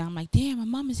birthday came, I'm like, damn, my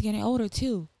mom is getting older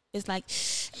too. It's like,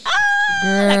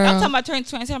 Girl. Like I'm talking about turning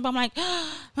 27, but I'm like,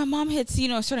 my mom hits,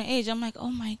 a certain age. I'm like,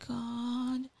 oh my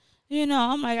God.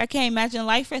 I'm like, I can't imagine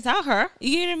life without her.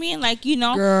 You know what I mean? Like,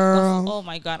 Girl. Oh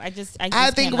my God.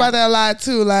 I think about that a lot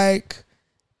too. Like,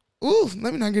 ooh,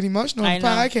 let me not get emotional on the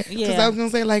podcast. Because I was going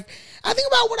to say, like, I think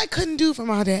about what I couldn't do for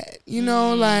my dad.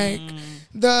 Like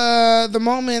the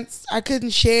moments I couldn't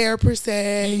share per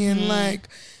se, and like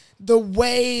the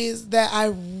ways that I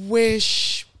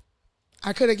wish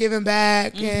I could have given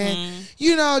back, and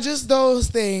just those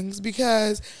things.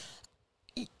 Because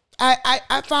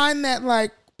I find that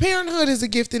like parenthood is a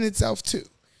gift in itself too.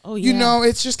 Oh yeah.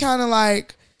 It's just kind of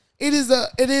like it is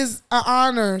an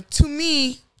honor to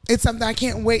me. It's something I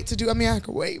can't wait to do. I mean, I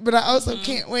could wait, but I also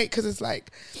can't wait because it's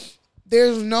like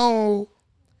there's no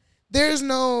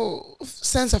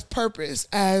sense of purpose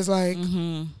as like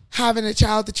having a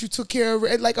child that you took care of,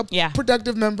 like a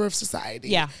productive member of society.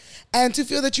 Yeah. And to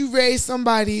feel that you raised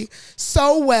somebody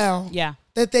so well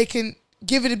that they can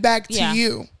give it back to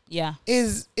you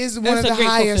is one of the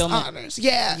highest honors.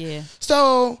 Yeah. Yeah.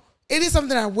 So it is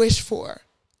something I wish for.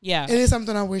 Yeah. It is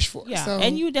something I wish for. Yeah. So.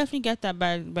 And you definitely get that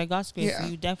by God's grace. Yeah.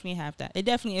 You definitely have that. It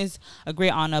definitely is a great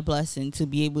honor, blessing to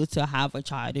be able to have a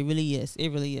child. It really is. It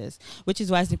really is. Which is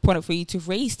why it's important for you to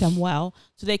raise them well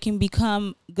so they can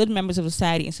become good members of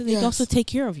society and so they can also take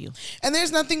care of you. And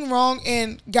there's nothing wrong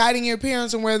in guiding your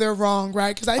parents and where they're wrong,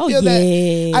 right? Because I feel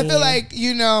like,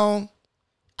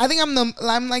 I think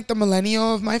I'm like the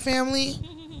millennial of my family.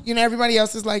 Everybody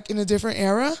else is like in a different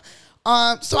era.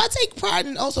 So I take pride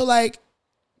in also like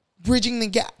bridging the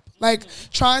gap, like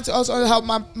trying to also help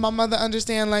my mother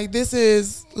understand like this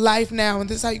is life now and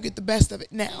this is how you get the best of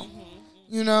it now,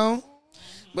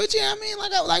 But yeah, I mean,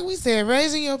 like we said,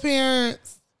 raising your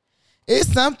parents,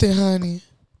 it's something, honey.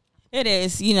 It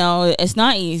is, it's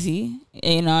not easy,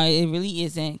 it really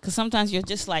isn't, because sometimes you're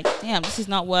just like, damn, this is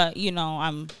not what,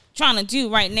 I'm trying to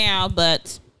do right now,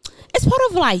 but it's part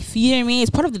of life, you know what I mean? It's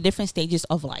part of the different stages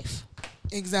of life.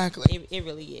 Exactly. It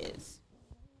really is.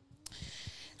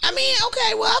 I mean,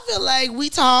 okay, well, I feel like we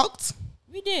talked.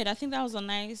 We did. I think that was a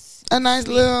nice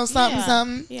little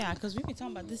something. Yeah, because we've been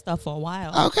talking about this stuff for a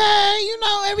while. Okay,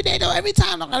 every day though, every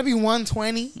time don't gotta be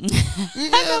 120. I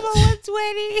got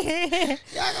 120.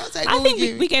 I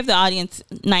think we gave the audience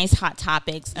nice hot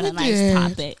topics and a nice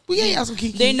topic. We gave y'all some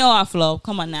kiki. They know our flow.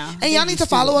 Come on now. And y'all need to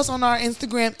follow us on our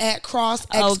Instagram at Cross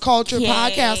X Culture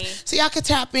Podcast, so y'all can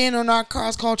tap in on our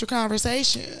cross culture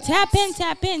conversation. Tap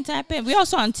in. We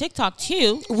also on TikTok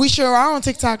too. We sure are on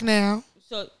TikTok now.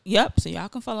 So y'all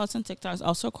can follow us on TikTok. It's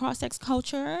also Cross X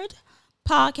Cultured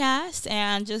Podcast,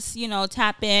 and just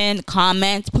tap in,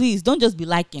 comment. Please don't just be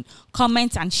liking,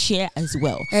 comment and share as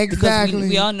well. Exactly. Because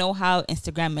we all know how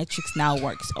Instagram metrics now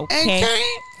works. Okay.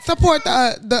 Support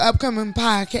the upcoming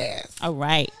podcast. All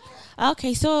right.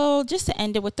 Okay, so just to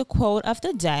end it with the quote of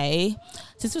the day,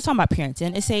 since we're talking about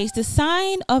parenting, it says, "The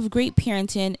sign of great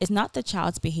parenting is not the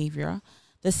child's behavior.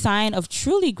 The sign of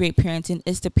truly great parenting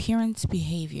is the parent's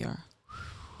behavior."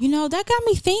 That got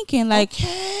me thinking, like,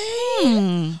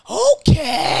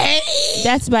 okay.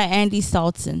 That's by Andy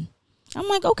Salton. I'm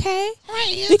like, okay.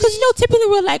 Right, because, typically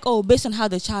we're like, oh, based on how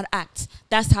the child acts,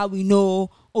 that's how we know,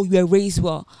 oh, you are raised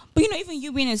well. But, even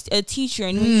you being a teacher,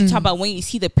 and when you talk about when you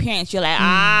see the parents, you're like,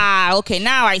 okay,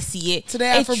 now I see it.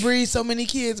 Today at Febreze, so many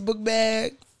kids, book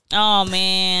bags. Oh,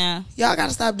 man. Y'all got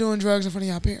to stop doing drugs in front of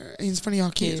y'all parents, in front of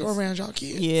y'all kids, or around y'all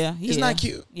kids. Yeah. It's not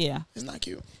cute. Yeah. It's not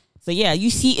cute. So yeah, you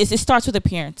see, it starts with the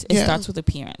parents. It starts with the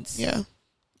parents. Yeah.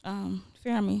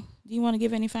 Fermi, do you want to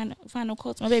give any final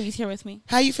quotes? My baby's here with me.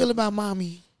 How you feel about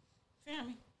mommy?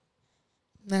 Fermi.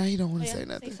 Nah, he don't want to say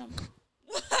nothing. Say something.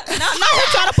 Not him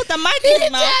trying to put the mic in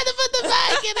his mouth. Trying to put the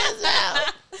mic in his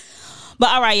mouth. But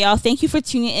all right, y'all. Thank you for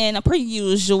tuning in per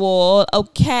usual.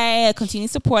 Okay. Continue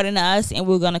supporting us. And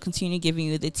we're going to continue giving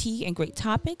you the tea and great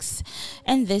topics.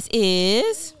 And this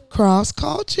is Cross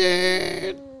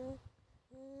Cultured.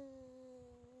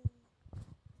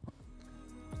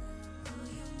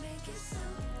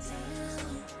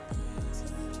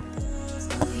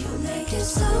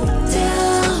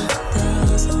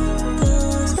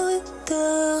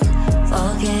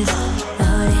 Focus,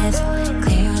 notice,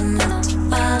 clear enough to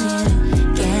find it.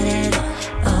 Get it,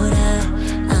 hold up,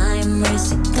 I'm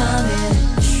racing,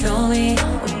 coming. Show me